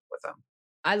relationship with them.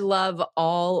 I love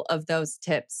all of those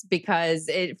tips because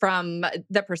from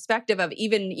the perspective of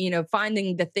even,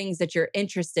 finding the things that you're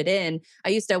interested in. I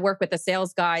used to work with a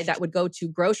sales guy that would go to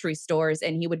grocery stores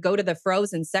and he would go to the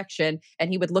frozen section and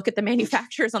he would look at the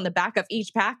manufacturers on the back of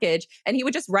each package and he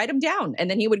would just write them down and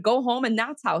then he would go home and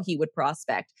that's how he would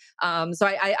prospect. So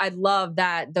I love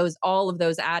that all of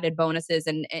those added bonuses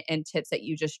and tips that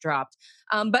you just dropped.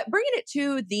 But bringing it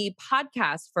to the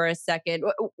podcast for a second,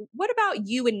 what about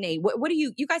you and Nate? What do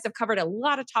you guys have covered a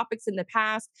lot of topics in the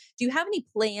past? Do you have any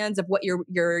plans of what you're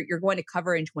going to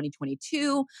cover in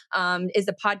 2022? How is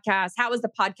the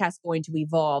podcast going to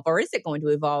evolve, or is it going to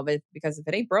evolve? Because if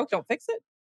it ain't broke, don't fix it.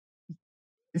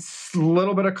 It's a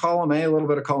little bit of column A, a little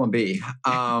bit of column B.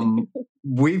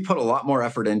 We've put a lot more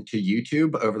effort into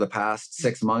YouTube over the past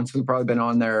 6 months. We've probably been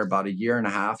on there about a year and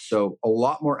a half. So a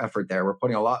lot more effort there. We're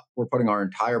putting our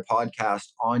entire podcast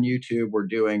on YouTube. We're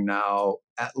doing now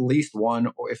at least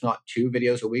one, or if not two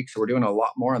videos a week. So we're doing a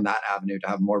lot more on that avenue to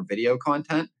have more video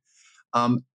content.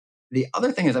 Um, the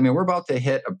other thing is, I mean, we're about to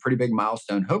hit a pretty big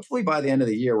milestone. Hopefully by the end of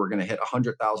the year, we're going to hit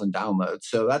 100,000 downloads.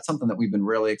 So that's something that we've been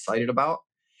really excited about.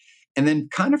 And then,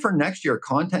 kind of for next year,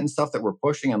 content and stuff that we're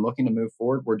pushing and looking to move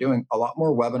forward, we're doing a lot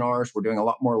more webinars. We're doing a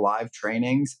lot more live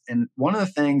trainings. And one of the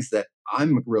things that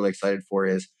I'm really excited for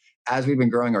is as we've been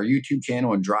growing our YouTube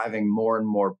channel and driving more and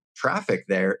more traffic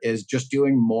there, is just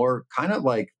doing more kind of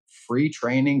like free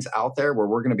trainings out there where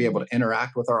we're going to be able to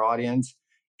interact with our audience,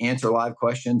 answer live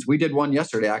questions. We did one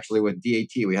yesterday actually with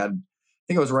DAT. We had, I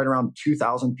think it was right around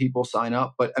 2,000 people sign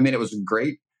up, but I mean, it was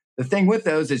great. The thing with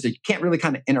those is that you can't really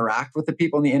kind of interact with the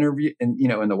people in the interview and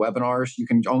in the webinars. You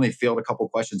can only field a couple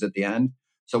questions at the end.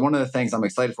 So one of the things I'm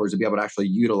excited for is to be able to actually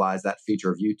utilize that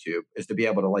feature of YouTube, is to be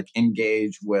able to like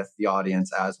engage with the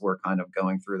audience as we're kind of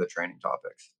going through the training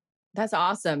topics. That's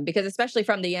awesome because especially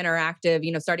from the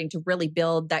interactive, starting to really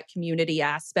build that community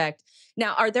aspect.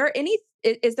 Now,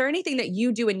 is there anything that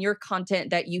you do in your content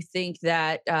that you think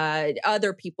that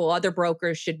other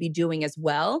brokers should be doing as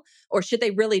well? Or should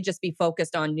they really just be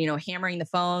focused on, hammering the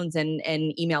phones and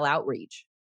email outreach?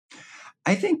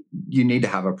 I think you need to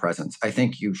have a presence. I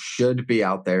think you should be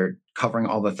out there covering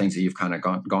all the things that you've kind of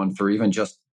gone through, even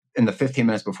just in the 15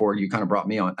 minutes before you kind of brought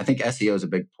me on. I think SEO is a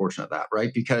big portion of that,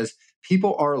 right? Because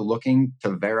people are looking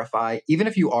to verify, even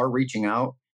if you are reaching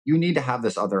out, you need to have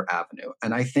this other avenue.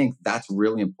 And I think that's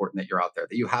really important that you're out there,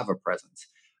 that you have a presence.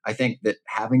 I think that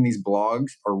having these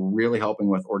blogs are really helping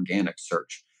with organic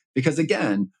search. Because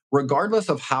again, regardless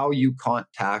of how you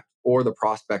contact or the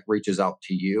prospect reaches out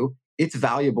to you, it's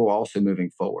valuable also moving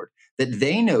forward that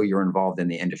they know you're involved in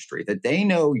the industry, that they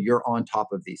know you're on top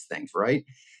of these things, right?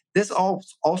 This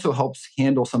also helps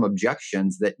handle some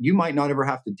objections that you might not ever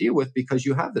have to deal with because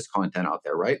you have this content out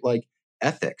there, right? Like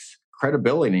ethics,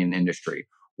 credibility in industry,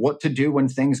 what to do when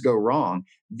things go wrong.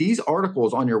 These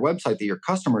articles on your website that your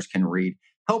customers can read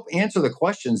help answer the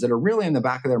questions that are really in the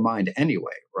back of their mind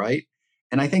anyway, right?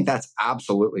 And I think that's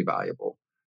absolutely valuable.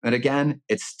 And again,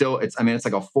 it's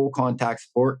like a full contact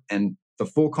sport, and the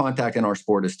full contact in our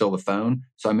sport is still the phone.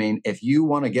 So, I mean, if you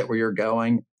want to get where you're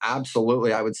going,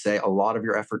 absolutely, I would say a lot of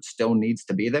your effort still needs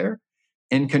to be there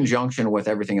in conjunction with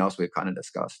everything else we've kind of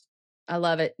discussed. I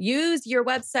love it. Use your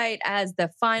website as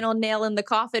the final nail in the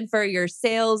coffin for your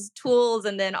sales tools,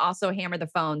 and then also hammer the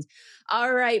phones.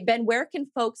 All right, Ben, where can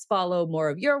folks follow more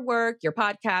of your work, your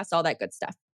podcast, all that good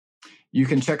stuff? You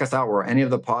can check us out where any of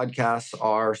the podcasts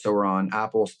are. So we're on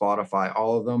Apple, Spotify,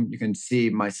 all of them. You can see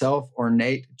myself or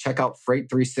Nate. Check out Freight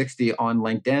 360 on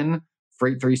LinkedIn,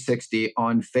 Freight 360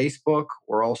 on Facebook.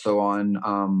 We're also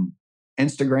on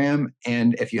Instagram.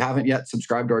 And if you haven't yet,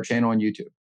 subscribe to our channel on YouTube.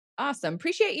 Awesome.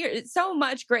 Appreciate your so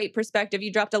much great perspective.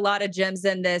 You dropped a lot of gems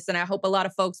in this, and I hope a lot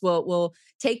of folks will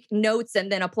take notes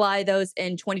and then apply those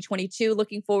in 2022.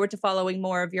 Looking forward to following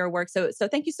more of your work. So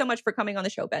thank you so much for coming on the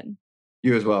show, Ben.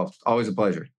 You as well. Always a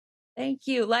pleasure. Thank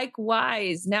you.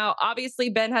 Likewise. Now, obviously,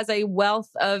 Ben has a wealth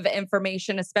of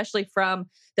information, especially from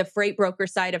the freight broker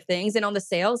side of things and on the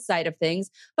sales side of things.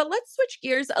 But let's switch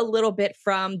gears a little bit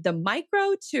from the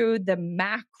micro to the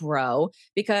macro,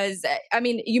 because I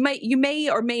mean, you may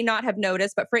or may not have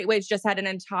noticed, but FreightWaves just had an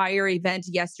entire event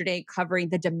yesterday covering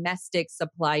the domestic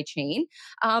supply chain.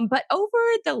 But over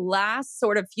the last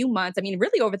sort of few months, I mean,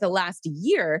 really over the last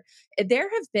year, there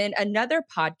have been another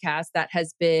podcast that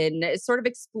has been sort of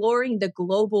exploring the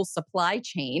global supply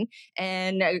chain.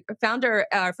 And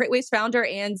FreightWaves founder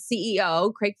and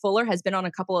CEO, Craig Fuller, has been on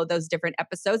a couple of those different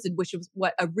episodes, which was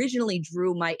what originally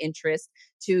drew my interest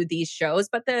to these shows.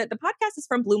 But the podcast is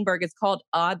from Bloomberg. It's called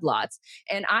Odd Lots.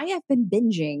 And I have been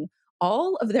binging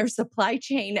all of their supply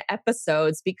chain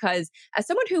episodes because as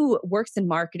someone who works in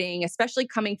marketing, especially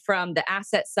coming from the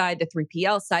asset side, the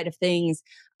 3PL side of things,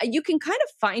 you can kind of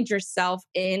find yourself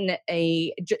in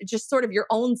just sort of your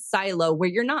own silo where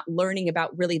you're not learning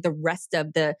about really the rest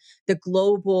of the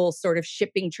global sort of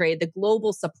shipping trade, the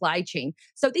global supply chain.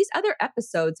 So these other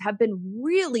episodes have been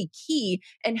really key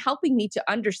in helping me to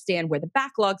understand where the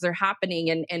backlogs are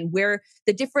happening and where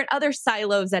the different other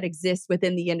silos that exist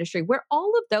within the industry, where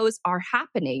all of those are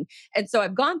happening. And so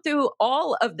I've gone through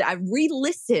I've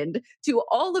re-listened to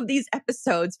all of these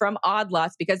episodes from Odd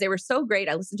Lots because they were so great.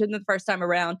 I listened to them the first time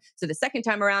around. So the second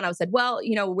time around, I said, well,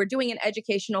 we're doing an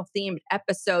educational themed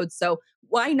episode. So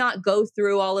why not go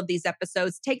through all of these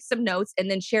episodes, take some notes, and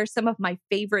then share some of my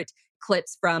favorite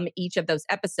clips from each of those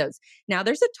episodes. Now,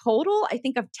 there's a total, I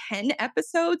think, of 10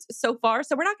 episodes so far.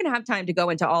 So we're not going to have time to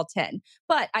go into all 10,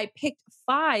 but I picked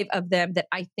 5 of them that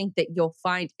I think that you'll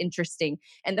find interesting.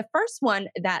 And the first one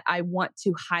that I want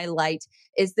to highlight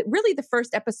is that really the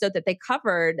first episode that they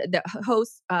covered. The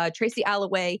hosts, Tracy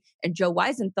Alloway and Joe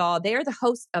Weisenthal, they are the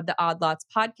hosts of the Odd Lots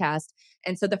podcast.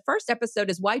 And so the first episode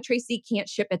is why Tracy can't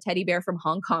ship a teddy bear from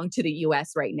Hong Kong to the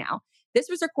US right now. This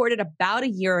was recorded about a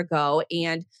year ago.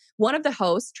 And one of the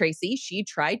hosts, Tracy, she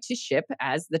tried to ship,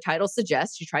 as the title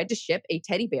suggests, she tried to ship a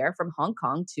teddy bear from Hong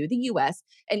Kong to the US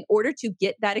in order to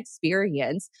get that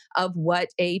experience of what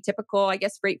a typical, I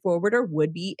guess, freight forwarder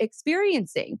would be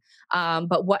experiencing.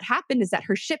 But what happened is that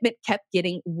her shipment kept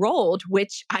getting rolled,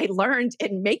 which I learned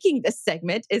in making this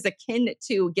segment is akin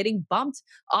to getting bumped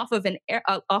off of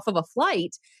a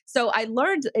flight. So I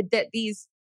learned that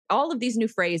all of these new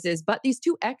phrases, but these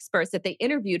 2 experts that they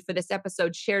interviewed for this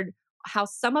episode shared how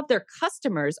some of their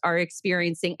customers are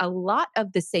experiencing a lot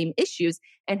of the same issues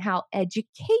and how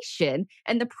education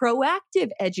and the proactive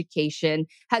education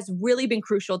has really been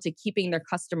crucial to keeping their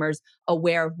customers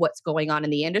aware of what's going on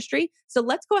in the industry. So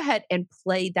let's go ahead and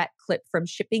play that clip from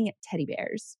Shipping Teddy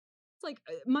Bears.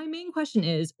 My main question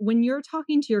is, when you're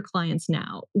talking to your clients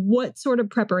now, what sort of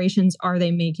preparations are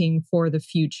they making for the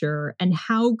future, and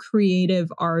how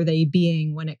creative are they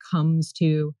being when it comes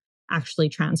to actually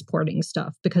transporting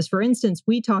stuff? Because, for instance,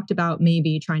 we talked about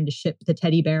maybe trying to ship the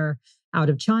teddy bear out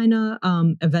of China.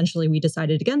 Eventually, we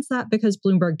decided against that because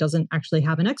Bloomberg doesn't actually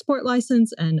have an export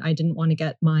license, and I didn't want to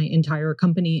get my entire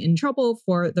company in trouble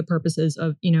for the purposes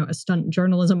of, a stunt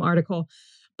journalism article.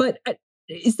 But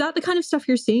is that the kind of stuff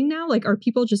you're seeing now? Like, are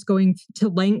people just going to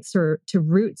lengths or to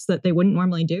routes that they wouldn't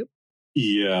normally do?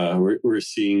 Yeah, we're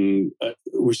seeing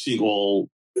all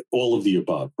of the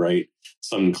above, right?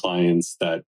 Some clients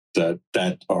that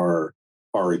are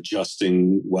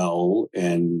adjusting well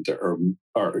and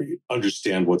are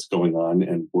understand what's going on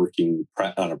and working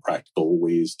on a practical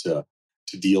ways to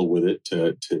deal with it,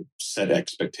 to set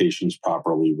expectations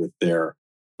properly with their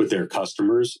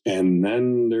customers. And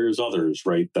then there's others,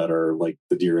 right, that are like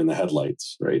the deer in the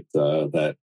headlights, right?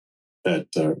 That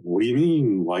what do you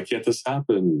mean? Why can't this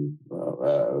happen?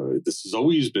 This has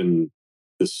always been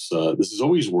this has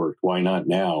always worked. Why not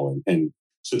now? And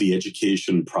so the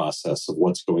education process of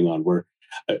what's going on, where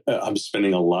I'm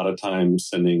spending a lot of time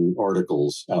sending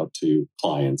articles out to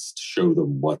clients to show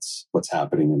them what's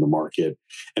happening in the market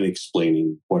and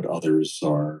explaining what others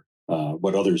are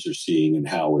seeing and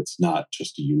how it's not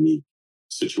just a unique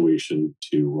situation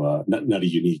to not a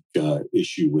unique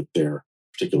issue with their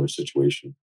particular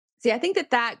situation. See, I think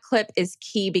that clip is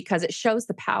key because it shows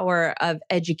the power of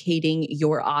educating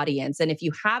your audience. And if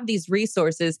you have these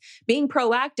resources, being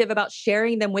proactive about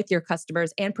sharing them with your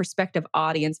customers and prospective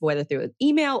audience, whether through an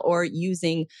email or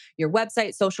using your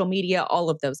website, social media, all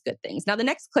of those good things. Now, the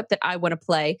next clip that I want to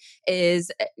play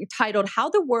is titled How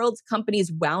the World's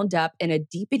Companies Wound Up in a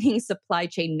Deepening Supply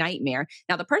Chain Nightmare.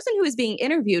 Now, the person who is being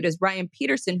interviewed is Ryan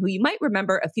Peterson, who you might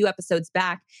remember a few episodes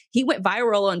back. He went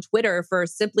viral on Twitter for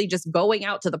simply just going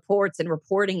out to the ports and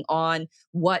reporting on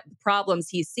what problems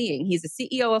he's seeing. He's the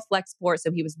CEO of Flexport, so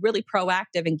he was really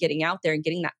proactive in getting out there and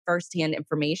getting that firsthand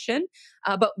information.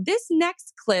 But this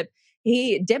next clip,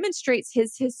 he demonstrates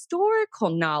his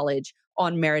historical knowledge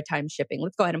on maritime shipping.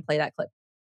 Let's go ahead and play that clip.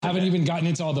 I haven't even gotten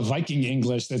into all the Viking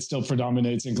English that still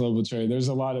predominates in global trade. There's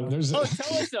a lot of...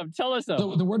 Tell us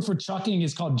some. The word for trucking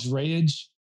is called drayage,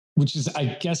 which is,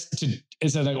 I guess,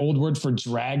 is that an old word for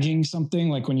dragging something,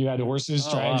 like when you had horses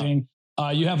dragging? Wow.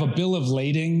 You have a bill of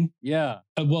lading. Yeah.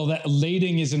 That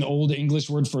lading is an old English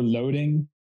word for loading.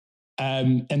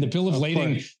 And the bill of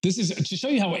lading, course. This is to show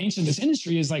you how ancient this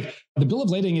industry is. Like, the bill of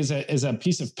lading is a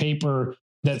piece of paper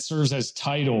that serves as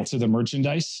title to the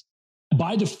merchandise.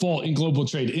 By default in global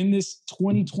trade, in this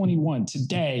 2021,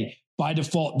 today, by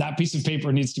default, that piece of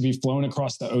paper needs to be flown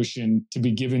across the ocean to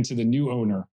be given to the new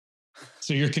owner.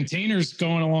 So your container's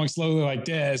going along slowly like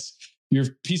this. Your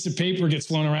piece of paper gets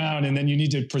flown around, and then you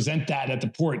need to present that at the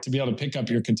port to be able to pick up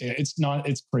your container.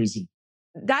 It's crazy.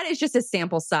 That is just a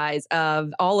sample size of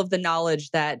all of the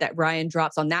knowledge that Ryan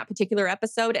drops on that particular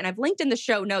episode. And I've linked in the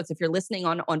show notes. If you're listening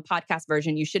on podcast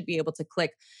version, you should be able to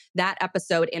click that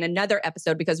episode and another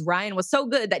episode, because Ryan was so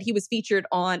good that he was featured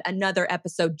on another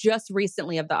episode just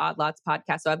recently of the Odd Lots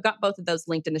podcast. So I've got both of those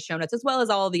linked in the show notes, as well as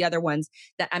all of the other ones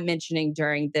that I'm mentioning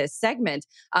during this segment.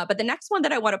 But the next one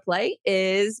that I want to play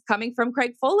is coming from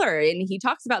Craig Fuller. And he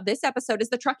talks about this episode as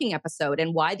the trucking episode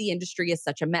and why the industry is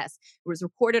such a mess. It was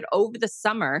recorded over the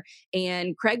summer,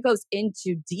 and Craig goes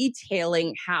into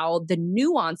detailing how the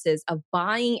nuances of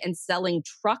buying and selling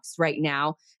trucks right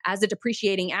now as a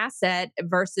depreciating asset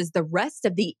versus the rest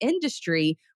of the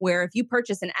industry, where if you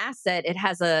purchase an asset, it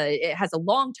has a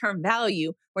long-term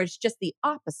value, where it's just the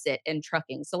opposite in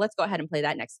trucking. So let's go ahead and play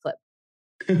that next clip.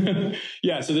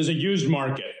 Yeah, so there's a used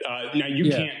market. Now, you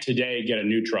can't today get a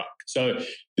new truck. So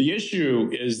the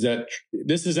issue is that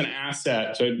this is an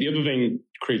asset. So the other thing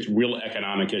creates real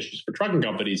economic issues for trucking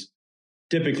companies,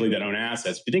 typically that own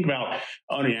assets. If you think about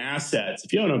owning assets,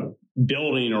 if you own a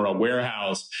building or a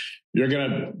warehouse,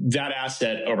 that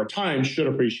asset over time should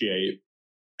appreciate.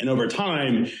 And over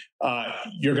time,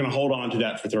 you're going to hold on to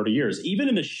that for 30 years. Even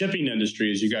in the shipping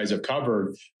industry, as you guys have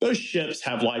covered, those ships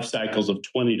have life cycles of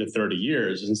 20 to 30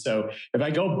 years. And so if I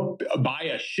go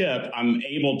buy a ship, I'm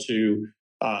able to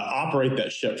operate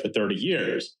that ship for 30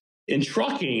 years. In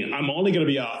trucking, I'm only going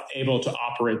to be able to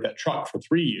operate that truck for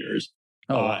 3 years.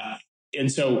 And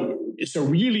so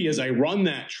really, as I run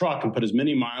that truck and put as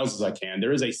many miles as I can,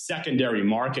 there is a secondary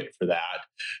market for that.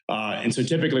 And so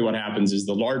typically what happens is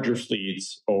the larger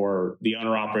fleets or the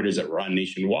owner-operators that run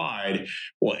nationwide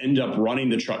will end up running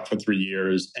the truck for 3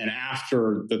 years. And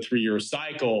after the 3-year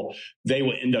cycle, they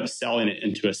will end up selling it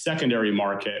into a secondary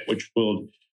market, which will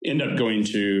end up going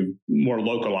to more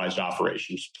localized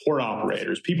operations, port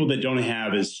operators, people that don't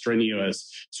have as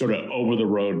strenuous sort of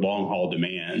over-the-road long-haul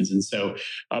demands. And so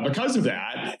because of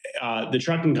that, the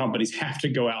trucking companies have to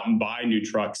go out and buy new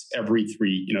trucks every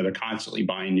they're constantly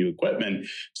buying new equipment.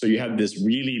 So you have this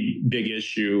really big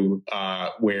issue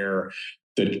where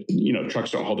that,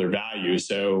 trucks don't hold their value.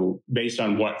 So based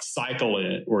on what cycle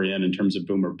we're in terms of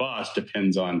boom or bust,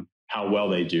 depends on how well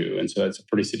they do. And so that's a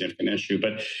pretty significant issue.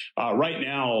 But right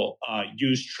now,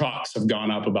 used trucks have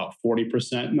gone up about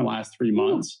 40% in the last 3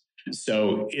 months.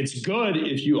 So it's good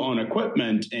if you own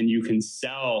equipment and you can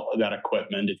sell that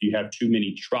equipment. If you have too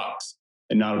many trucks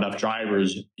and not enough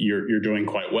drivers, you're doing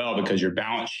quite well because your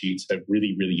balance sheets have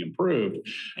really, really improved.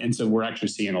 And so we're actually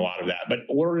seeing a lot of that. But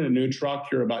ordering a new truck,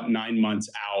 you're about 9 months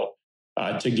out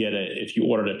to get it. If you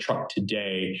ordered a truck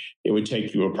today, it would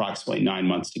take you approximately 9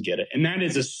 months to get it. And that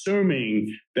is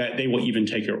assuming that they will even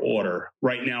take your order.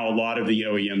 Right now, a lot of the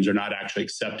OEMs are not actually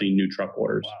accepting new truck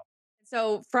orders. Wow.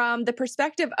 So from the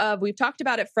perspective of, we've talked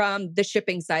about it from the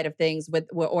shipping side of things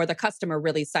or the customer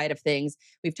really side of things.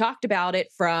 We've talked about it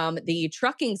from the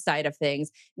trucking side of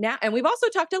things now. And we've also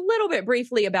talked a little bit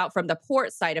briefly about from the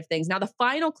port side of things. Now, the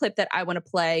final clip that I want to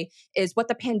play is what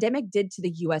the pandemic did to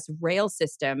the US rail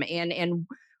system. And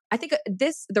I think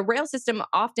the rail system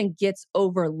often gets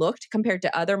overlooked compared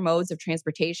to other modes of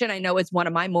transportation. I know it's one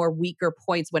of my more weaker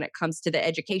points when it comes to the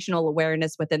educational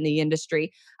awareness within the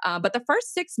industry. But the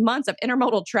first 6 months of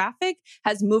intermodal traffic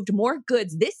has moved more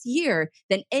goods this year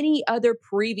than any other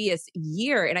previous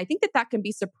year. And I think that can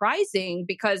be surprising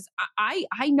because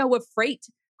I know of freight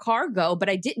cargo, but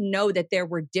I didn't know that there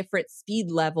were different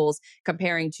speed levels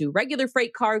comparing to regular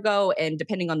freight cargo and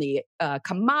depending on the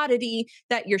commodity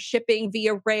that you're shipping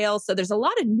via rail. So there's a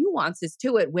lot of nuances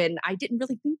to it when I didn't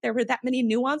really think there were that many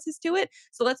nuances to it.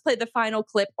 So let's play the final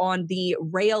clip on the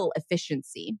rail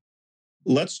efficiency.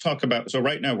 Let's talk about, so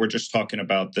right now we're just talking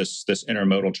about this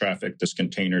intermodal traffic, this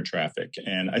container traffic.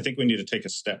 And I think we need to take a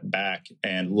step back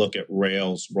and look at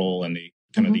rail's role in the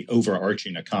kind of the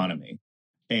overarching economy.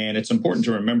 And it's important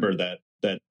to remember that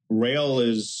rail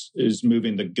is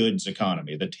moving the goods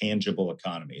economy, the tangible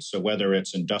economy. So whether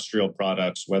it's industrial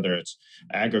products, whether it's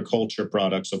agriculture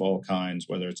products of all kinds,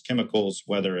 whether it's chemicals,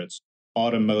 whether it's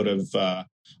automobiles,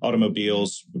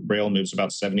 rail moves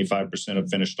about 75% of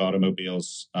finished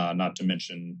automobiles, not to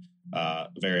mention a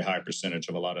very high percentage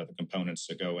of a lot of the components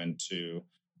that go into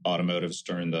automotives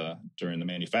during the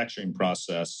manufacturing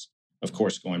process. Of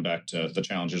course, going back to the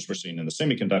challenges we're seeing in the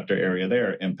semiconductor area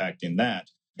there, impacting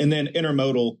that. And then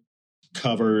intermodal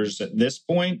covers at this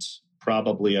point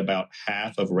probably about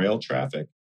half of rail traffic.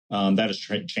 That has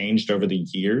changed over the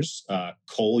years.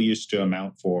 Coal used to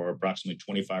amount for approximately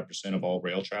 25% of all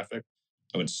rail traffic.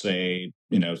 I would say,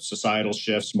 societal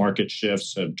shifts, market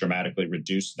shifts have dramatically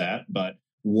reduced that. But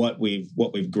what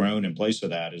we've grown in place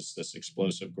of that is this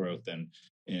explosive growth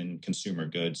in consumer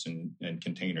goods and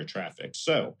container traffic.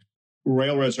 So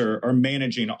railroads are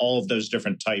managing all of those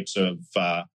different types of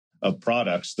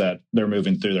products that they're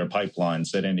moving through their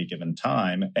pipelines at any given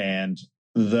time. And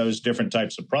those different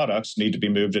types of products need to be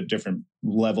moved at different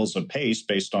levels of pace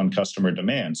based on customer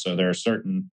demand. So there are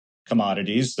certain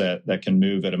commodities that can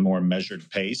move at a more measured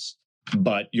pace,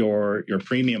 but your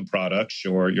premium products,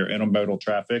 your intermodal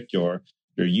traffic, your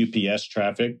UPS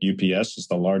traffic, UPS is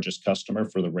the largest customer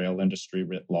for the rail industry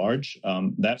writ large.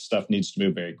 That stuff needs to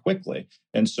move very quickly.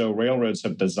 And so railroads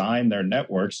have designed their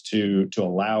networks to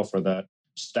allow for the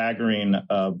staggering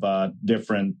of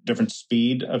different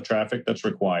speed of traffic that's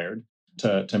required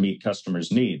to meet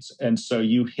customers' needs. And so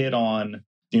you hit on,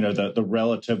 the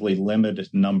relatively limited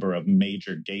number of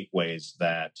major gateways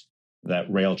that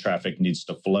rail traffic needs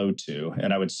to flow to.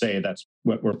 And I would say that's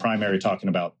what we're primarily talking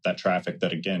about, that traffic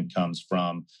that, again, comes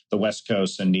from the West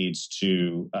Coast and needs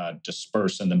to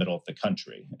disperse in the middle of the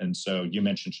country. And so you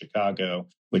mentioned Chicago.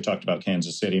 We talked about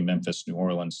Kansas City, Memphis, New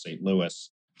Orleans, St. Louis.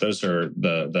 Those are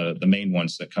the main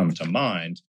ones that come to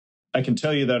mind. I can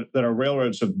tell you that our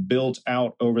railroads have built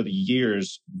out over the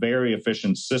years very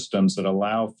efficient systems that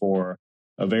allow for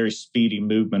a very speedy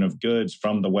movement of goods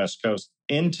from the West Coast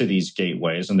into these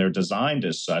gateways. And they're designed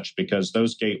as such because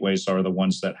those gateways are the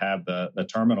ones that have the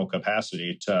terminal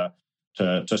capacity to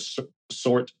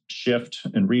sort, shift,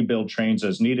 and rebuild trains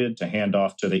as needed, to hand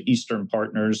off to the Eastern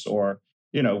partners. Or,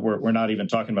 we're not even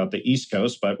talking about the East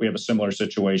Coast, but we have a similar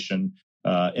situation,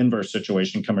 inverse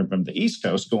situation coming from the East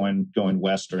Coast going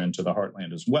west or into the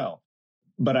heartland as well.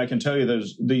 But I can tell you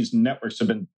these networks have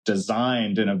been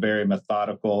designed in a very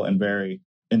methodical and very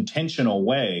intentional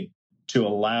way to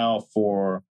allow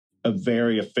for a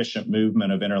very efficient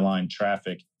movement of interline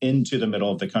traffic into the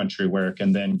middle of the country where it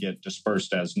can then get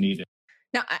dispersed as needed.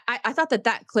 Now, I thought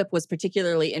that clip was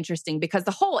particularly interesting because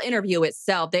the whole interview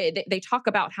itself, they talk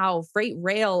about how freight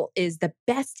rail is the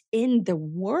best in the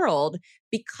world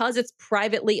because it's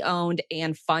privately owned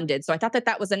and funded. So I thought that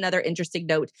that was another interesting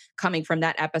note coming from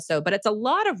that episode. But it's a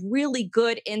lot of really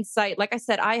good insight. Like I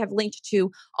said, I have linked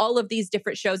to all of these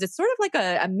different shows. It's sort of like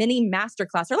a mini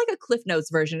masterclass, or like a Cliff Notes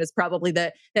version is probably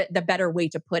the better way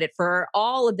to put it, for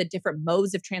all of the different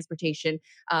modes of transportation,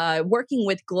 working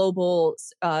with global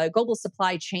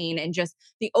supply chain, and just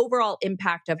the overall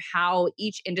impact of how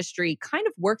each industry kind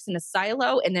of works in a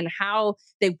silo, and then how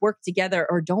they work together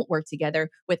or don't work together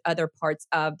with other parts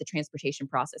of the transportation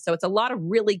process. So it's a lot of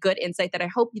really good insight that I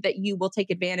hope that you will take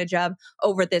advantage of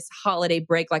over this holiday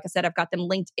break. Like I said, I've got them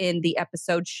linked in the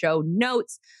episode show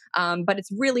notes, but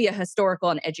it's really a historical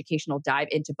and educational dive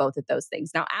into both of those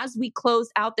things. Now, as we close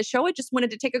out the show, I just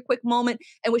wanted to take a quick moment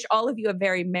and wish all of you a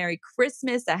very Merry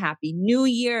Christmas, a Happy New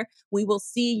Year. We will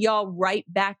see y'all right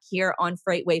back here on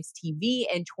FreightWaves TV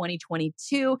in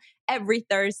 2022, every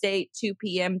Thursday, 2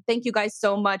 p.m. Thank you guys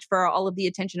so much for all of the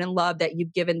attention and love that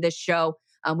you've given this show.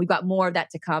 We've got more of that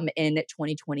to come in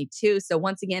 2022. So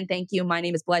once again, thank you. My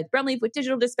name is Blythe Brumley with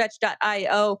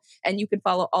digitaldispatch.io, and you can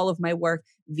follow all of my work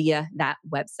via that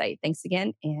website. Thanks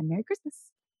again, and Merry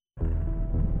Christmas.